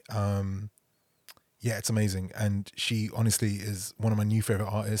 Yeah, it's amazing. And she honestly is one of my new favorite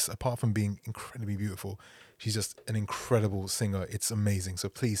artists. Apart from being incredibly beautiful, she's just an incredible singer. It's amazing. So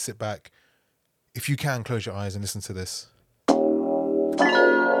please sit back. If you can, close your eyes and listen to this.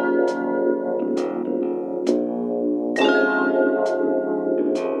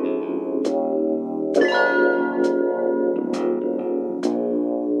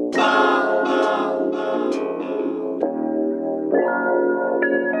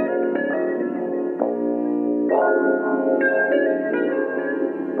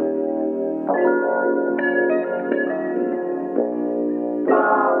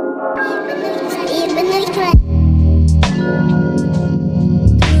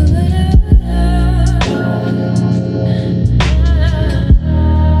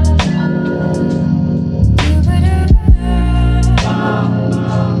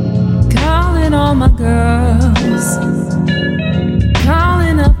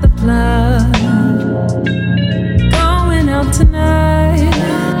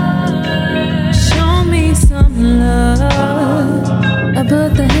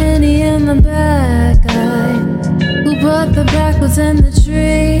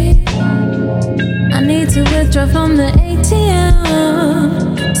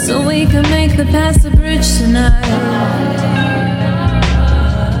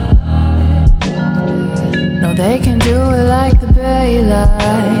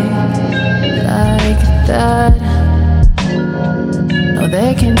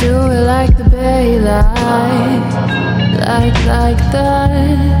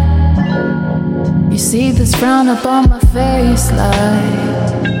 Up on my face,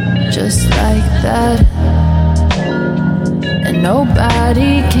 like just like that, and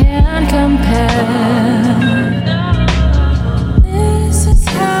nobody can compare. This is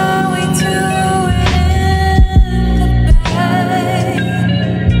how we do it in the bay.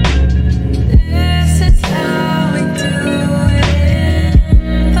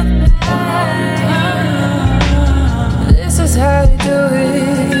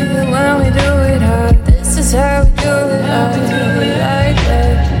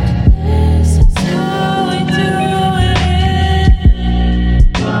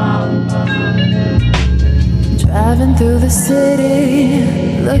 Driving through the city,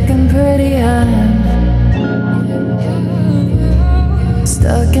 looking pretty hot.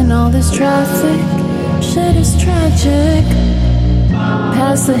 Stuck in all this traffic, shit is tragic.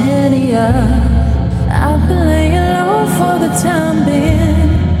 Pass the Henny up, I've been laying low for the time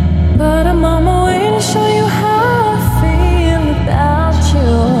being, but I'm on my way to show you how I feel about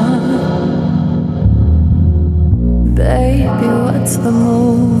you. Baby, what's the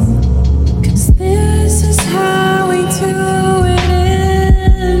move? 'Cause this is how we do it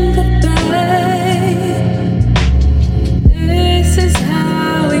in the Bay. This is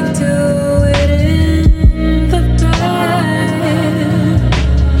how we do it in the Bay.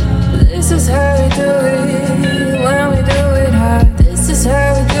 This is how we do it when we do it hard. This is how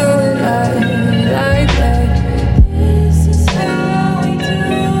we do it like that. This is how we do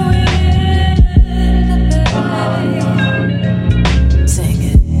it in the Bay. Sing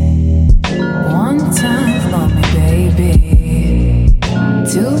it. One time for me, baby.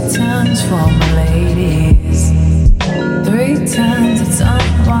 Two times for my ladies. Three times it's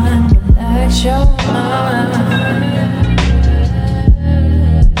unwind, relax your mind.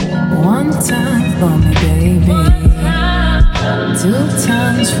 One time for me, baby. Two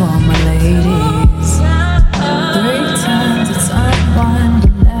times for my ladies. Three times it's unwind,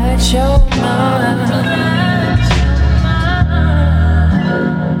 relax your mind.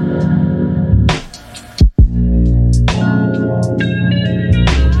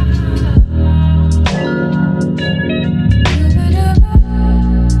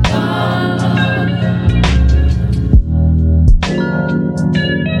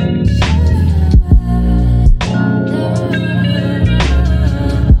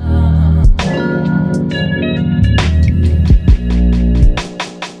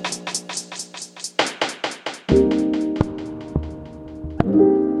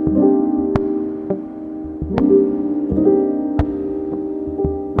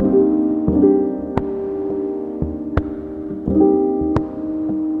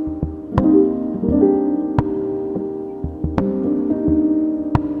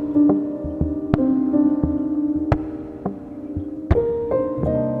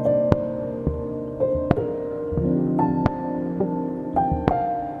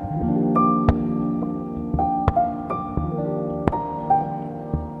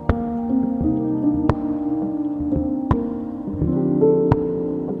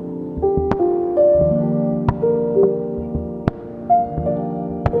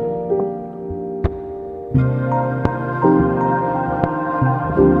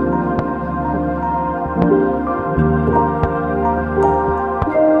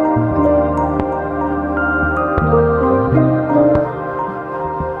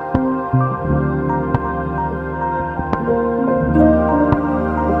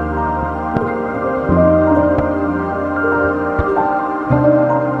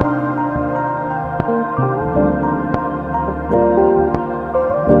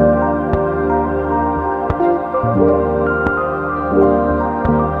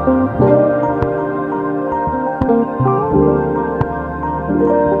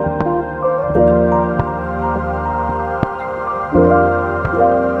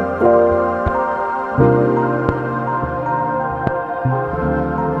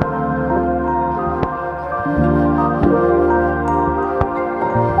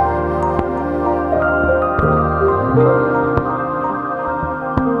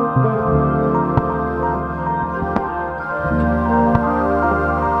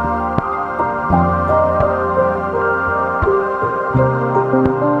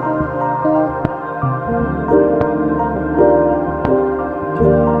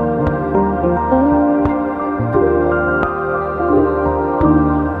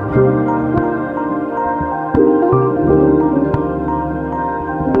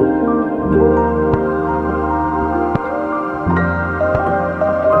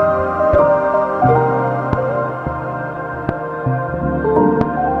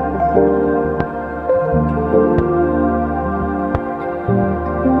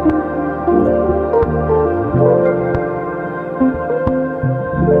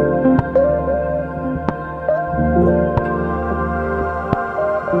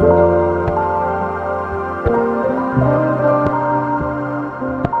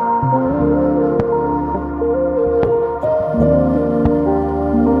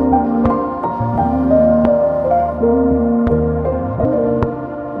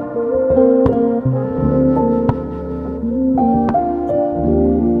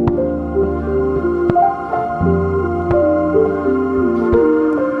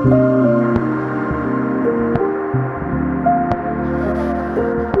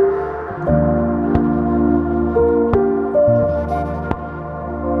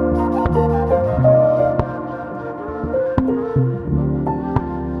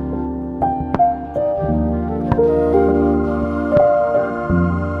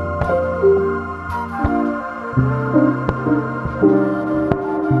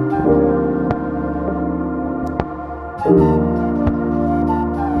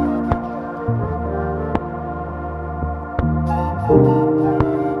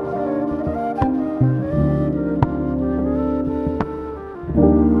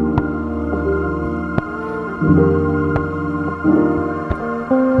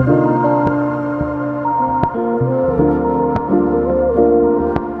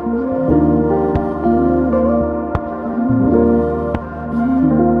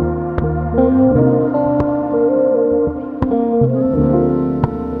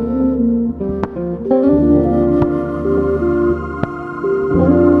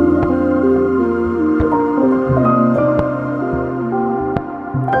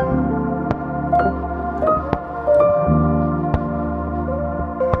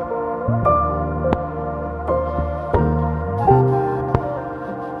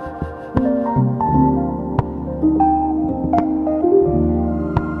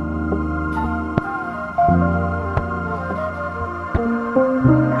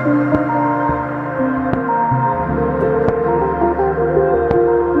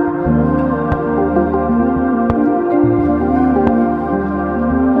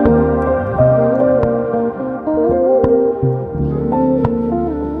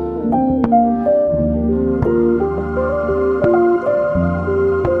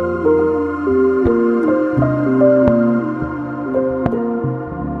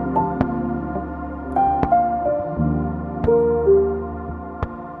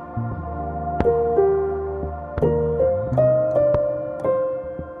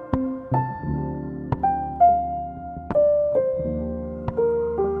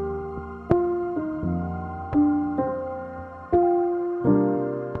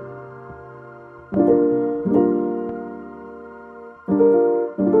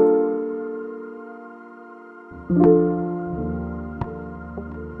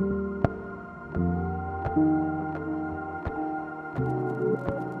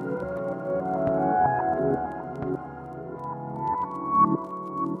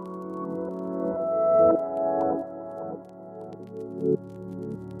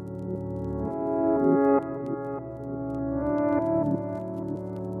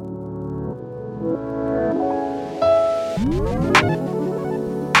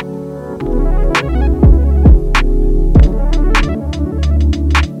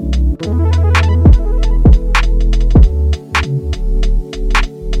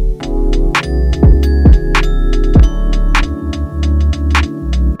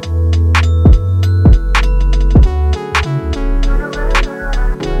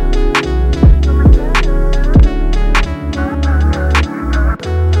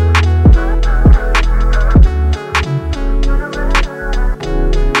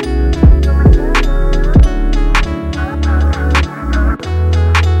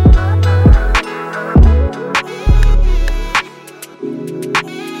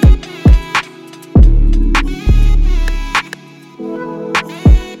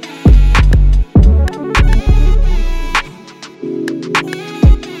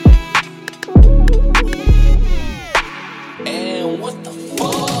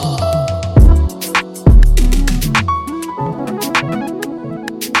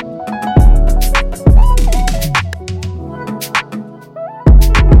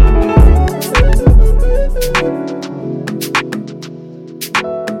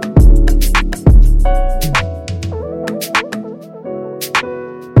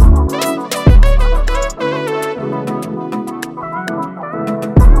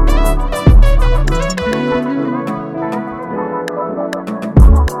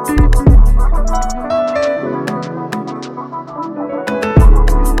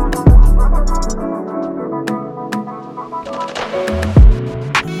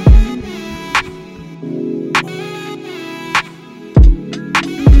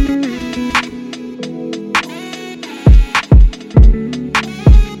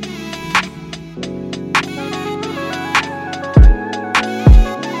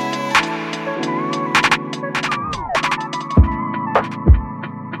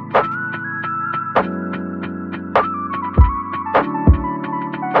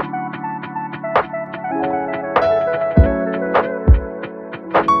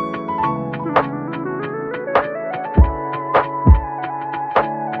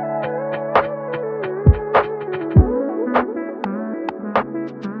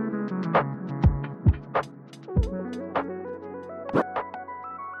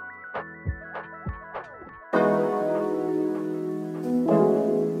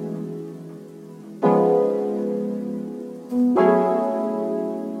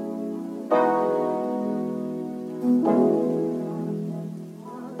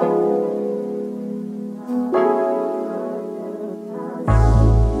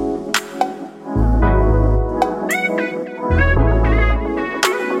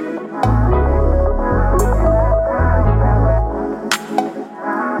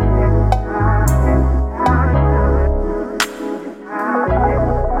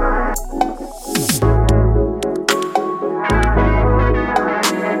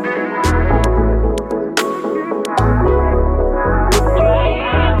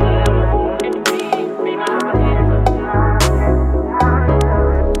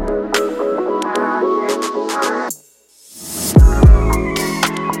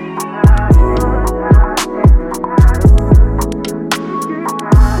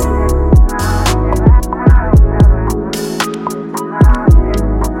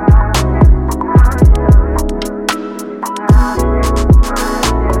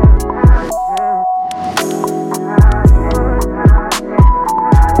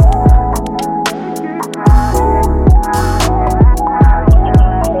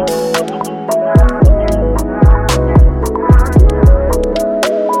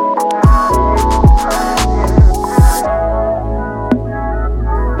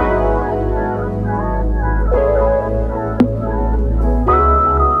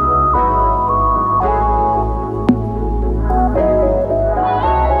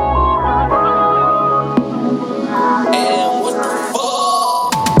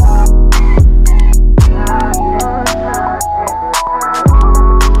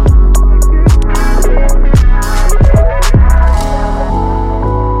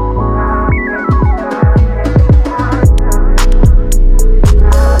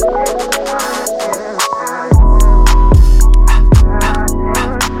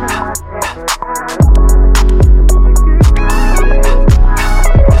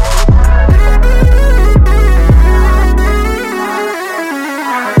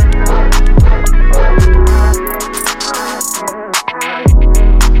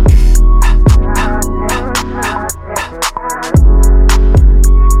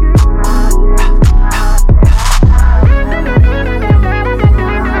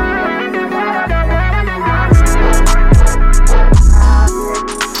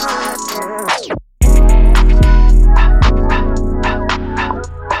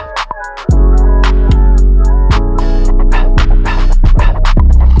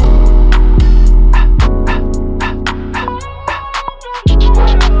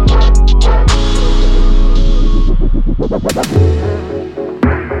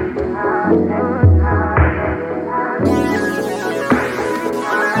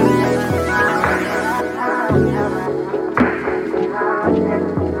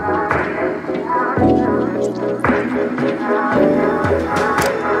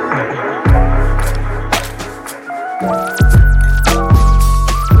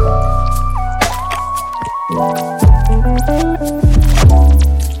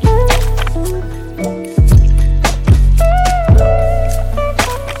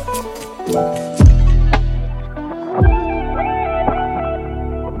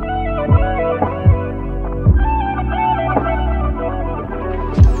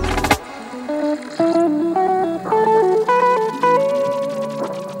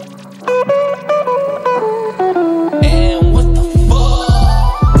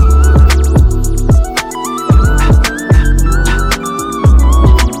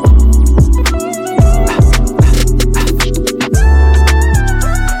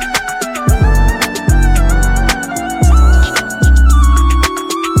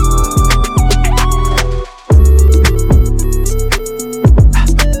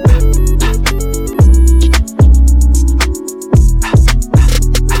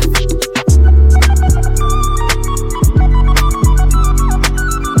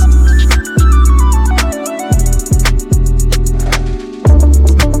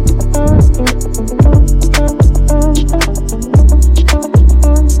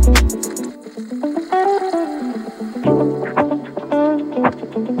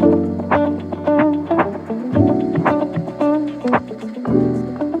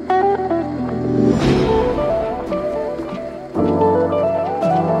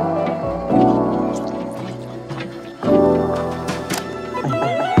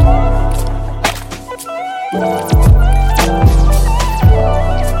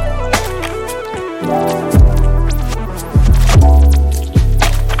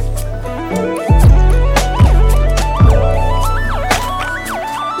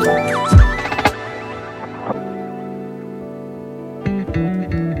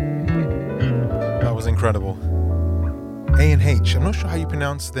 sure how you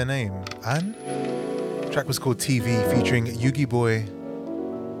pronounce their name. Anne? The track was called TV, featuring Yugi Boy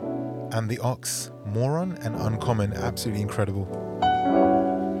and the Ox, Moron and Uncommon. Absolutely incredible.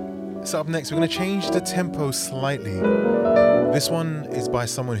 So up next, we're going to change the tempo slightly. This one is by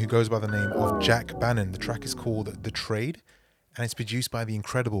someone who goes by the name of Jack Bannon. The track is called The Trade, and it's produced by the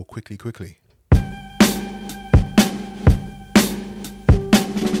incredible Quickly Quickly.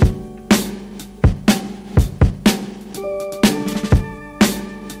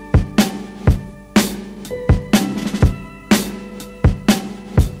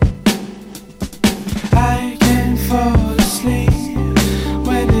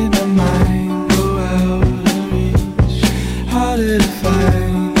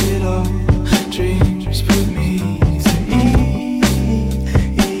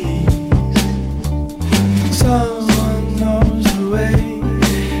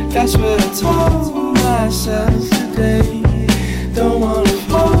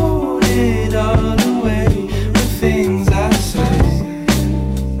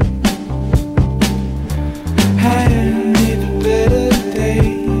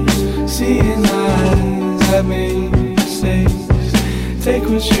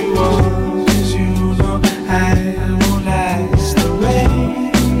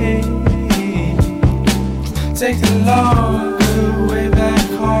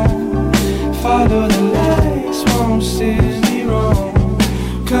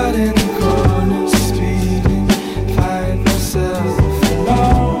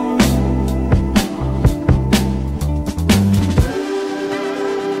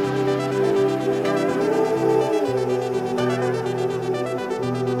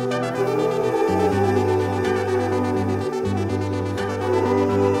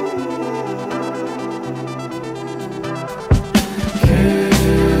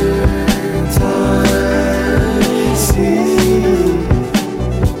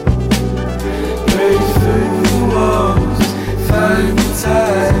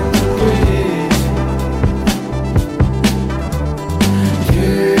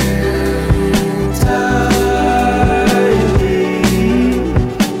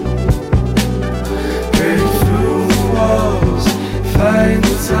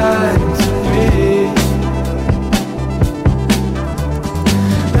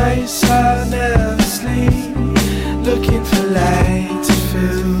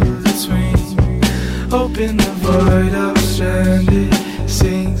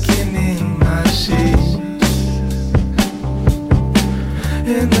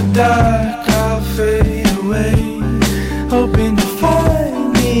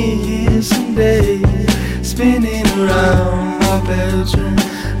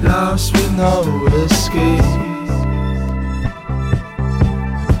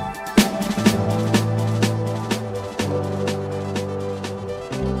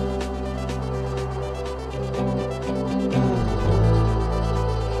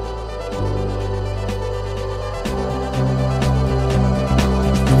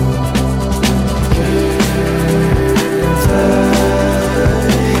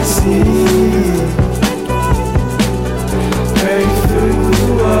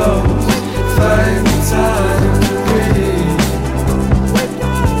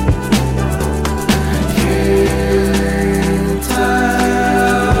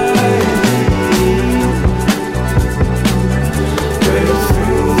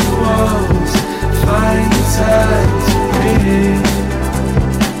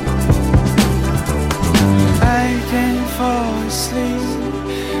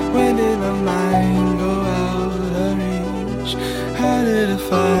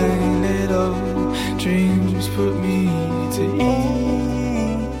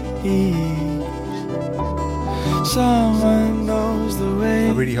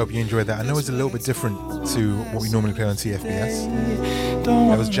 Different to what we normally play on TFBS.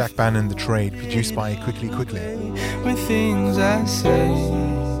 That was Jack Bannon, The Trade, produced by Quickly Quickly.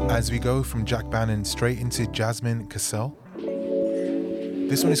 As we go from Jack Bannon straight into Jasmine Cassell.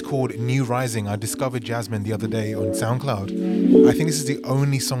 This one is called New Rising. I discovered Jasmine the other day on SoundCloud. I think this is the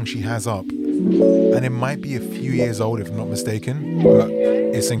only song she has up, and it might be a few years old if I'm not mistaken, but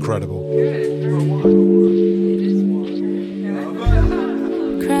it's incredible.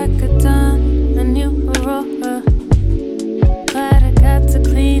 Crack of dawn, a new aurora. Glad I got to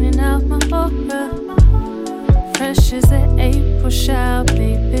cleaning out my aura. Fresh as an April shower,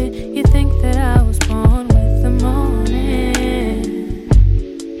 baby. You think that I was born with the morning?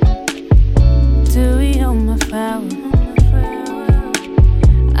 Dewy on my flower.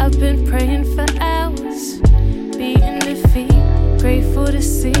 I've been praying for hours, beating defeat, grateful to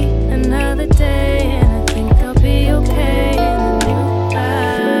see another day, and I think I'll be okay in the new.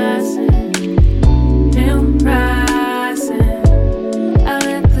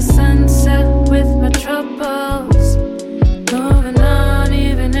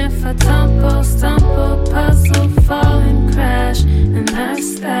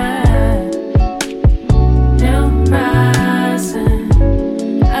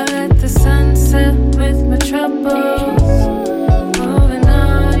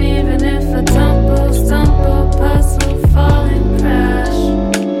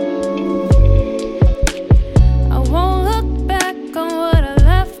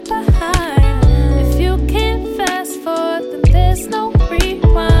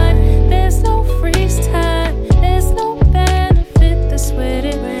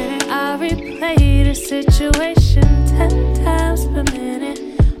 replayed a situation 10 times per minute.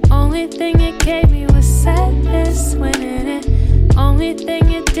 Only thing it gave me was sadness when in it. Only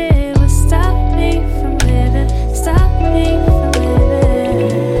thing it did was stop me from living, stop me from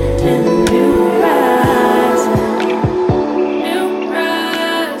living. And new rising,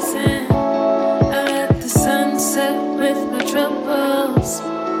 I let the sun set with my troubles.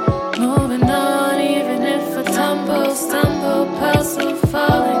 Moving on, even if I tumble, stumble, puzzle,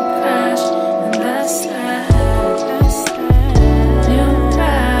 fall and crash. And that's that. New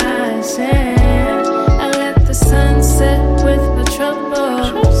rising, I let the sun set with my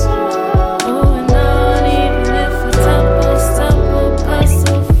troubles. Moving on, even if I tumble, stumble,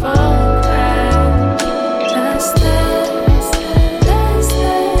 puzzle, fall and crash. That's that. That's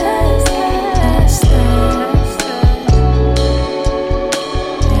that. That's that.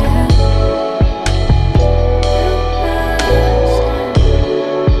 Yeah.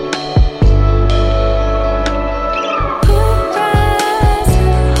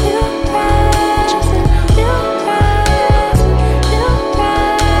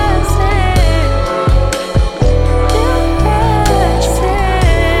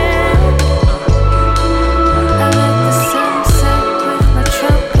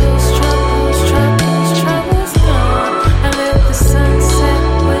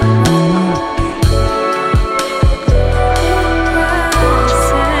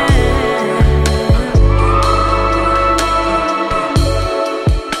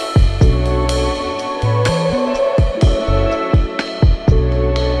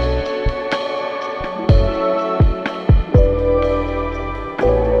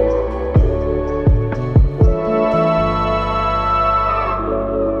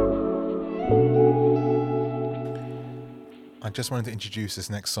 I just wanted to introduce this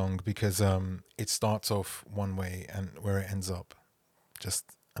next song because it starts off one way and where it ends up, just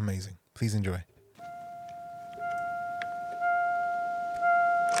amazing. Please enjoy.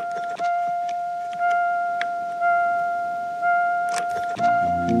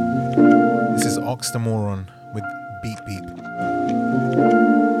 This is Oxymoron with Beep Beep.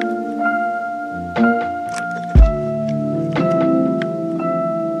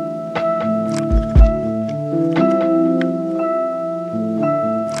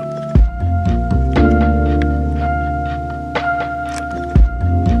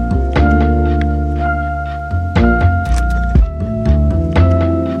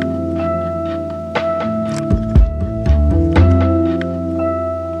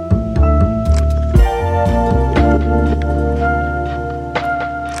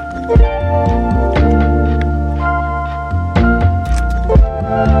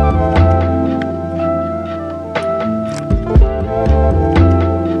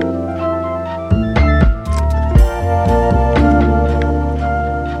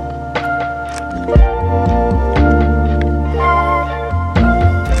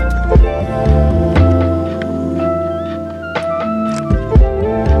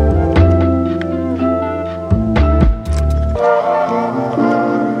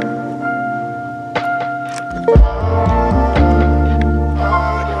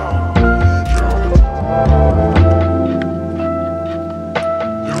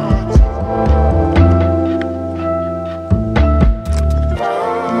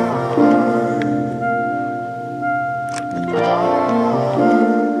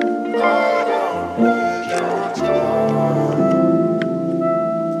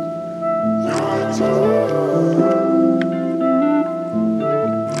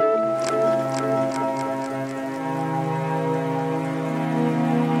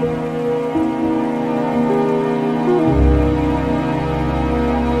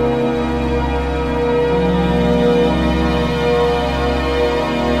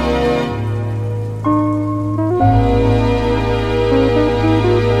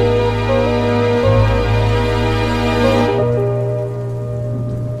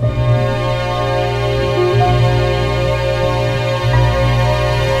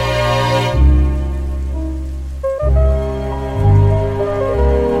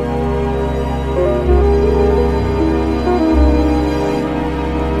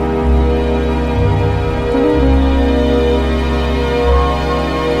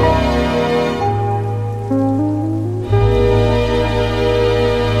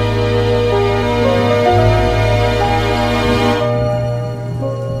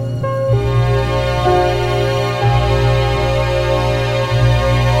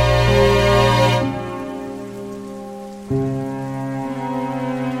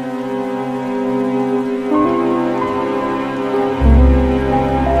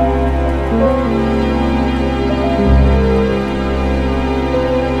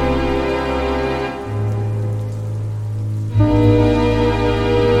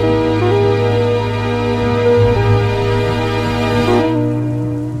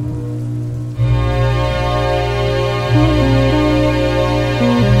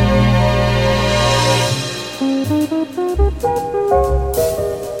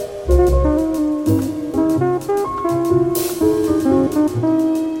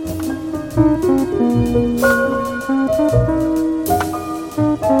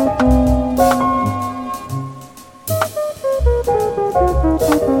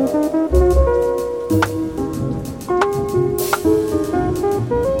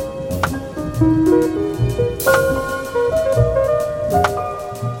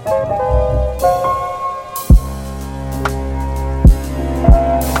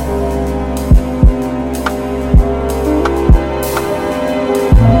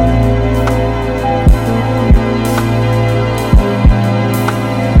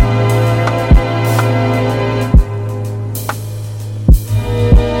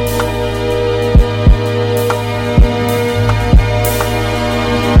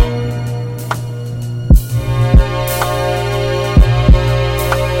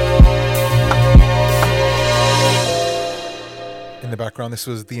 background, this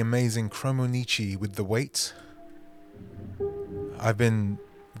was the amazing Chromonichi with The Weight. I've been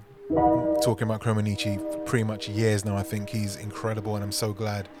talking about Chromonichi for pretty much years now. I think he's incredible, and I'm so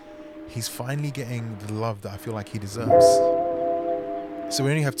glad he's finally getting the love that I feel like he deserves. So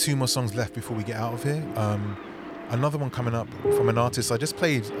we only have 2 more songs left before we get out of here. Another one coming up from an artist I just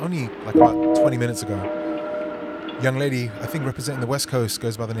played only like about 20 minutes ago. Young lady, I think representing the West Coast,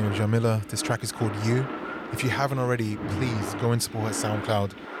 goes by the name of Jamila. This track is called You. If you haven't already, please go and support her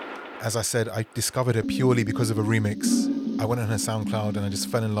SoundCloud. As I said, I discovered her purely because of a remix. I went on her SoundCloud and I just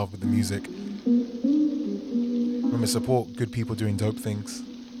fell in love with the music. Remember, support good people doing dope things.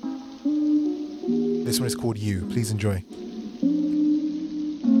 This one is called You. Please enjoy.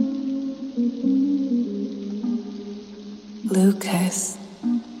 Lucas.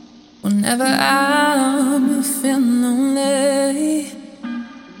 Whenever I'm feeling lonely,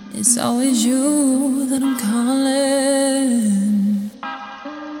 it's always you that I'm calling.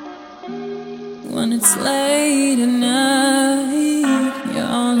 When it's late at night, you're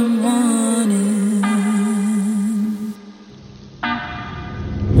all I'm wanting.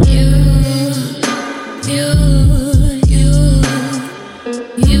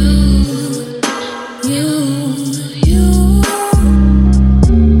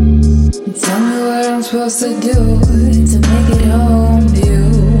 Tell me what I'm supposed to do to make it home to you.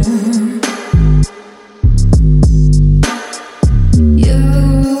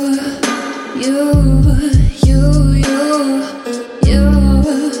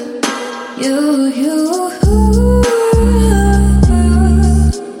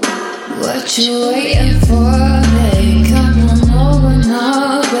 What you waiting for, babe? Come on over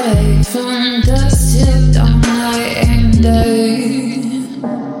now, babe. From dusk till dawn, night and day.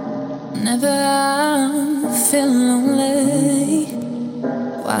 Whenever I'm feeling lonely,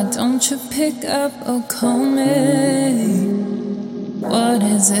 why don't you pick up or call me? What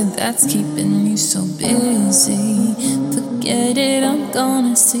is it that's keeping you so busy? Forget it, I'm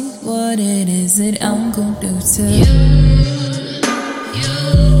gonna see what it is that I'm gonna do to you.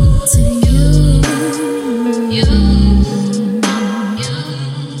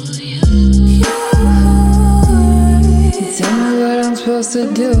 Tell me what I'm supposed to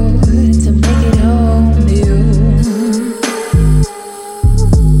do to make it home to you.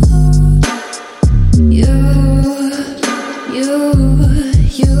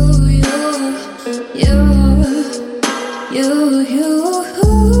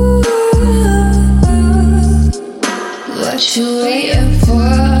 What you waiting for,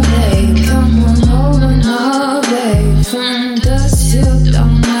 babe? Come on over now, babe. From dusk till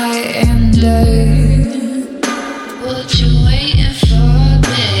dawn, night and day. What you waiting for,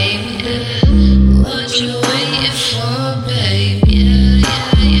 babe? What you waiting for, babe? Yeah.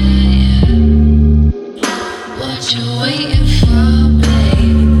 What you waiting for,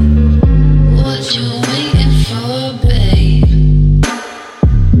 babe? What you waiting for, babe?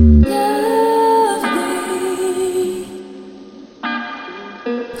 Love me,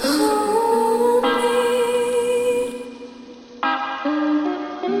 hold me.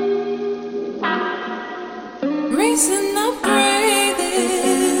 Reason I breathe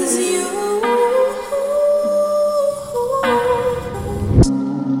is you.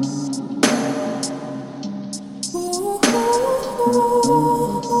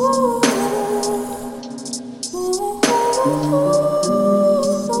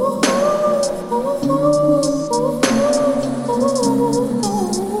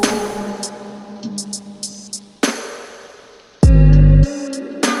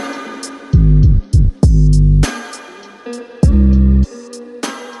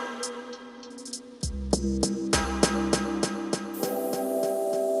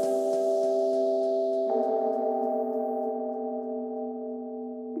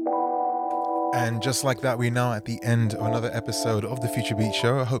 And just like that, we're now at the end of another episode of the Future Beat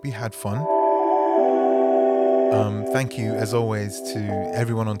Show. I hope you had fun. Thank you, as always, to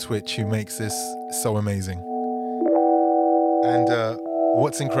everyone on Twitch who makes this so amazing. And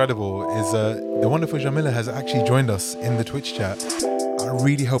what's incredible is the wonderful Jamila has actually joined us in the Twitch chat. I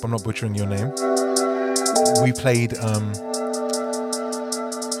really hope I'm not butchering your name. We played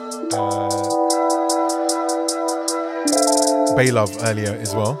Baylove earlier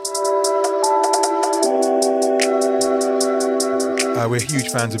as well. We're huge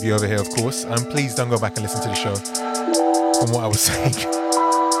fans of you over here, of course. Please don't go back and listen to the show from what I was saying.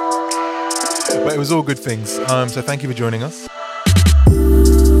 But it was all good things. So thank you for joining us.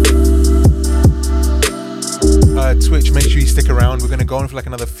 Twitch, make sure you stick around. We're going to go on for like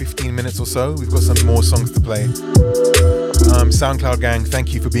another 15 minutes or so. We've got some more songs to play. SoundCloud gang,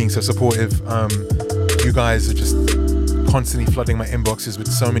 thank you for being so supportive. You guys are just constantly flooding my inboxes with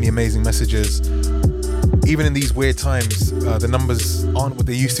so many amazing messages. Even in these weird times, the numbers aren't what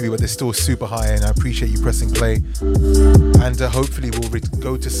they used to be, but they're still super high, and I appreciate you pressing play. And hopefully we'll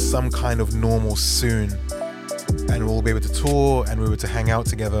go to some kind of normal soon, and we'll be able to tour and we'll be able to hang out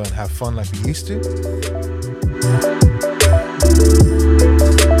together and have fun like we used to.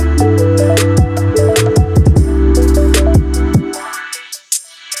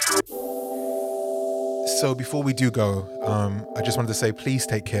 So before we do go, I just wanted to say, please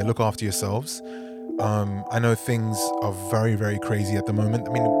take care, look after yourselves. I know things are very, very crazy at the moment.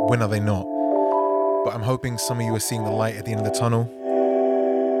 I mean, when are they not? But I'm hoping some of you are seeing the light at the end of the tunnel.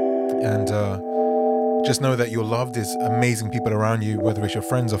 And just know that you're loved. There's amazing people around you, whether it's your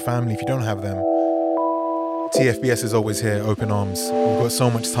friends or family. If you don't have them, TFBS is always here, open arms. We've got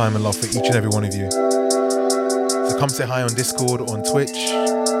so much time and love for each and every one of you. So come say hi on Discord or on Twitch,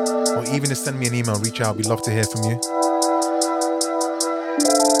 or even just send me an email, reach out. We'd love to hear from you.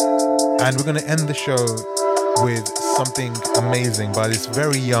 And we're going to end the show with something amazing by this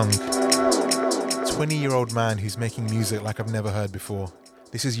very young 20-year-old man who's making music like I've never heard before.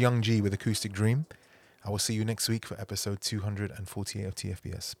 This is Young G with Acoustic Dream. I will see you next week for episode 248 of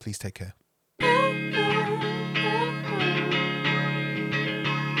TFBS. Please take care.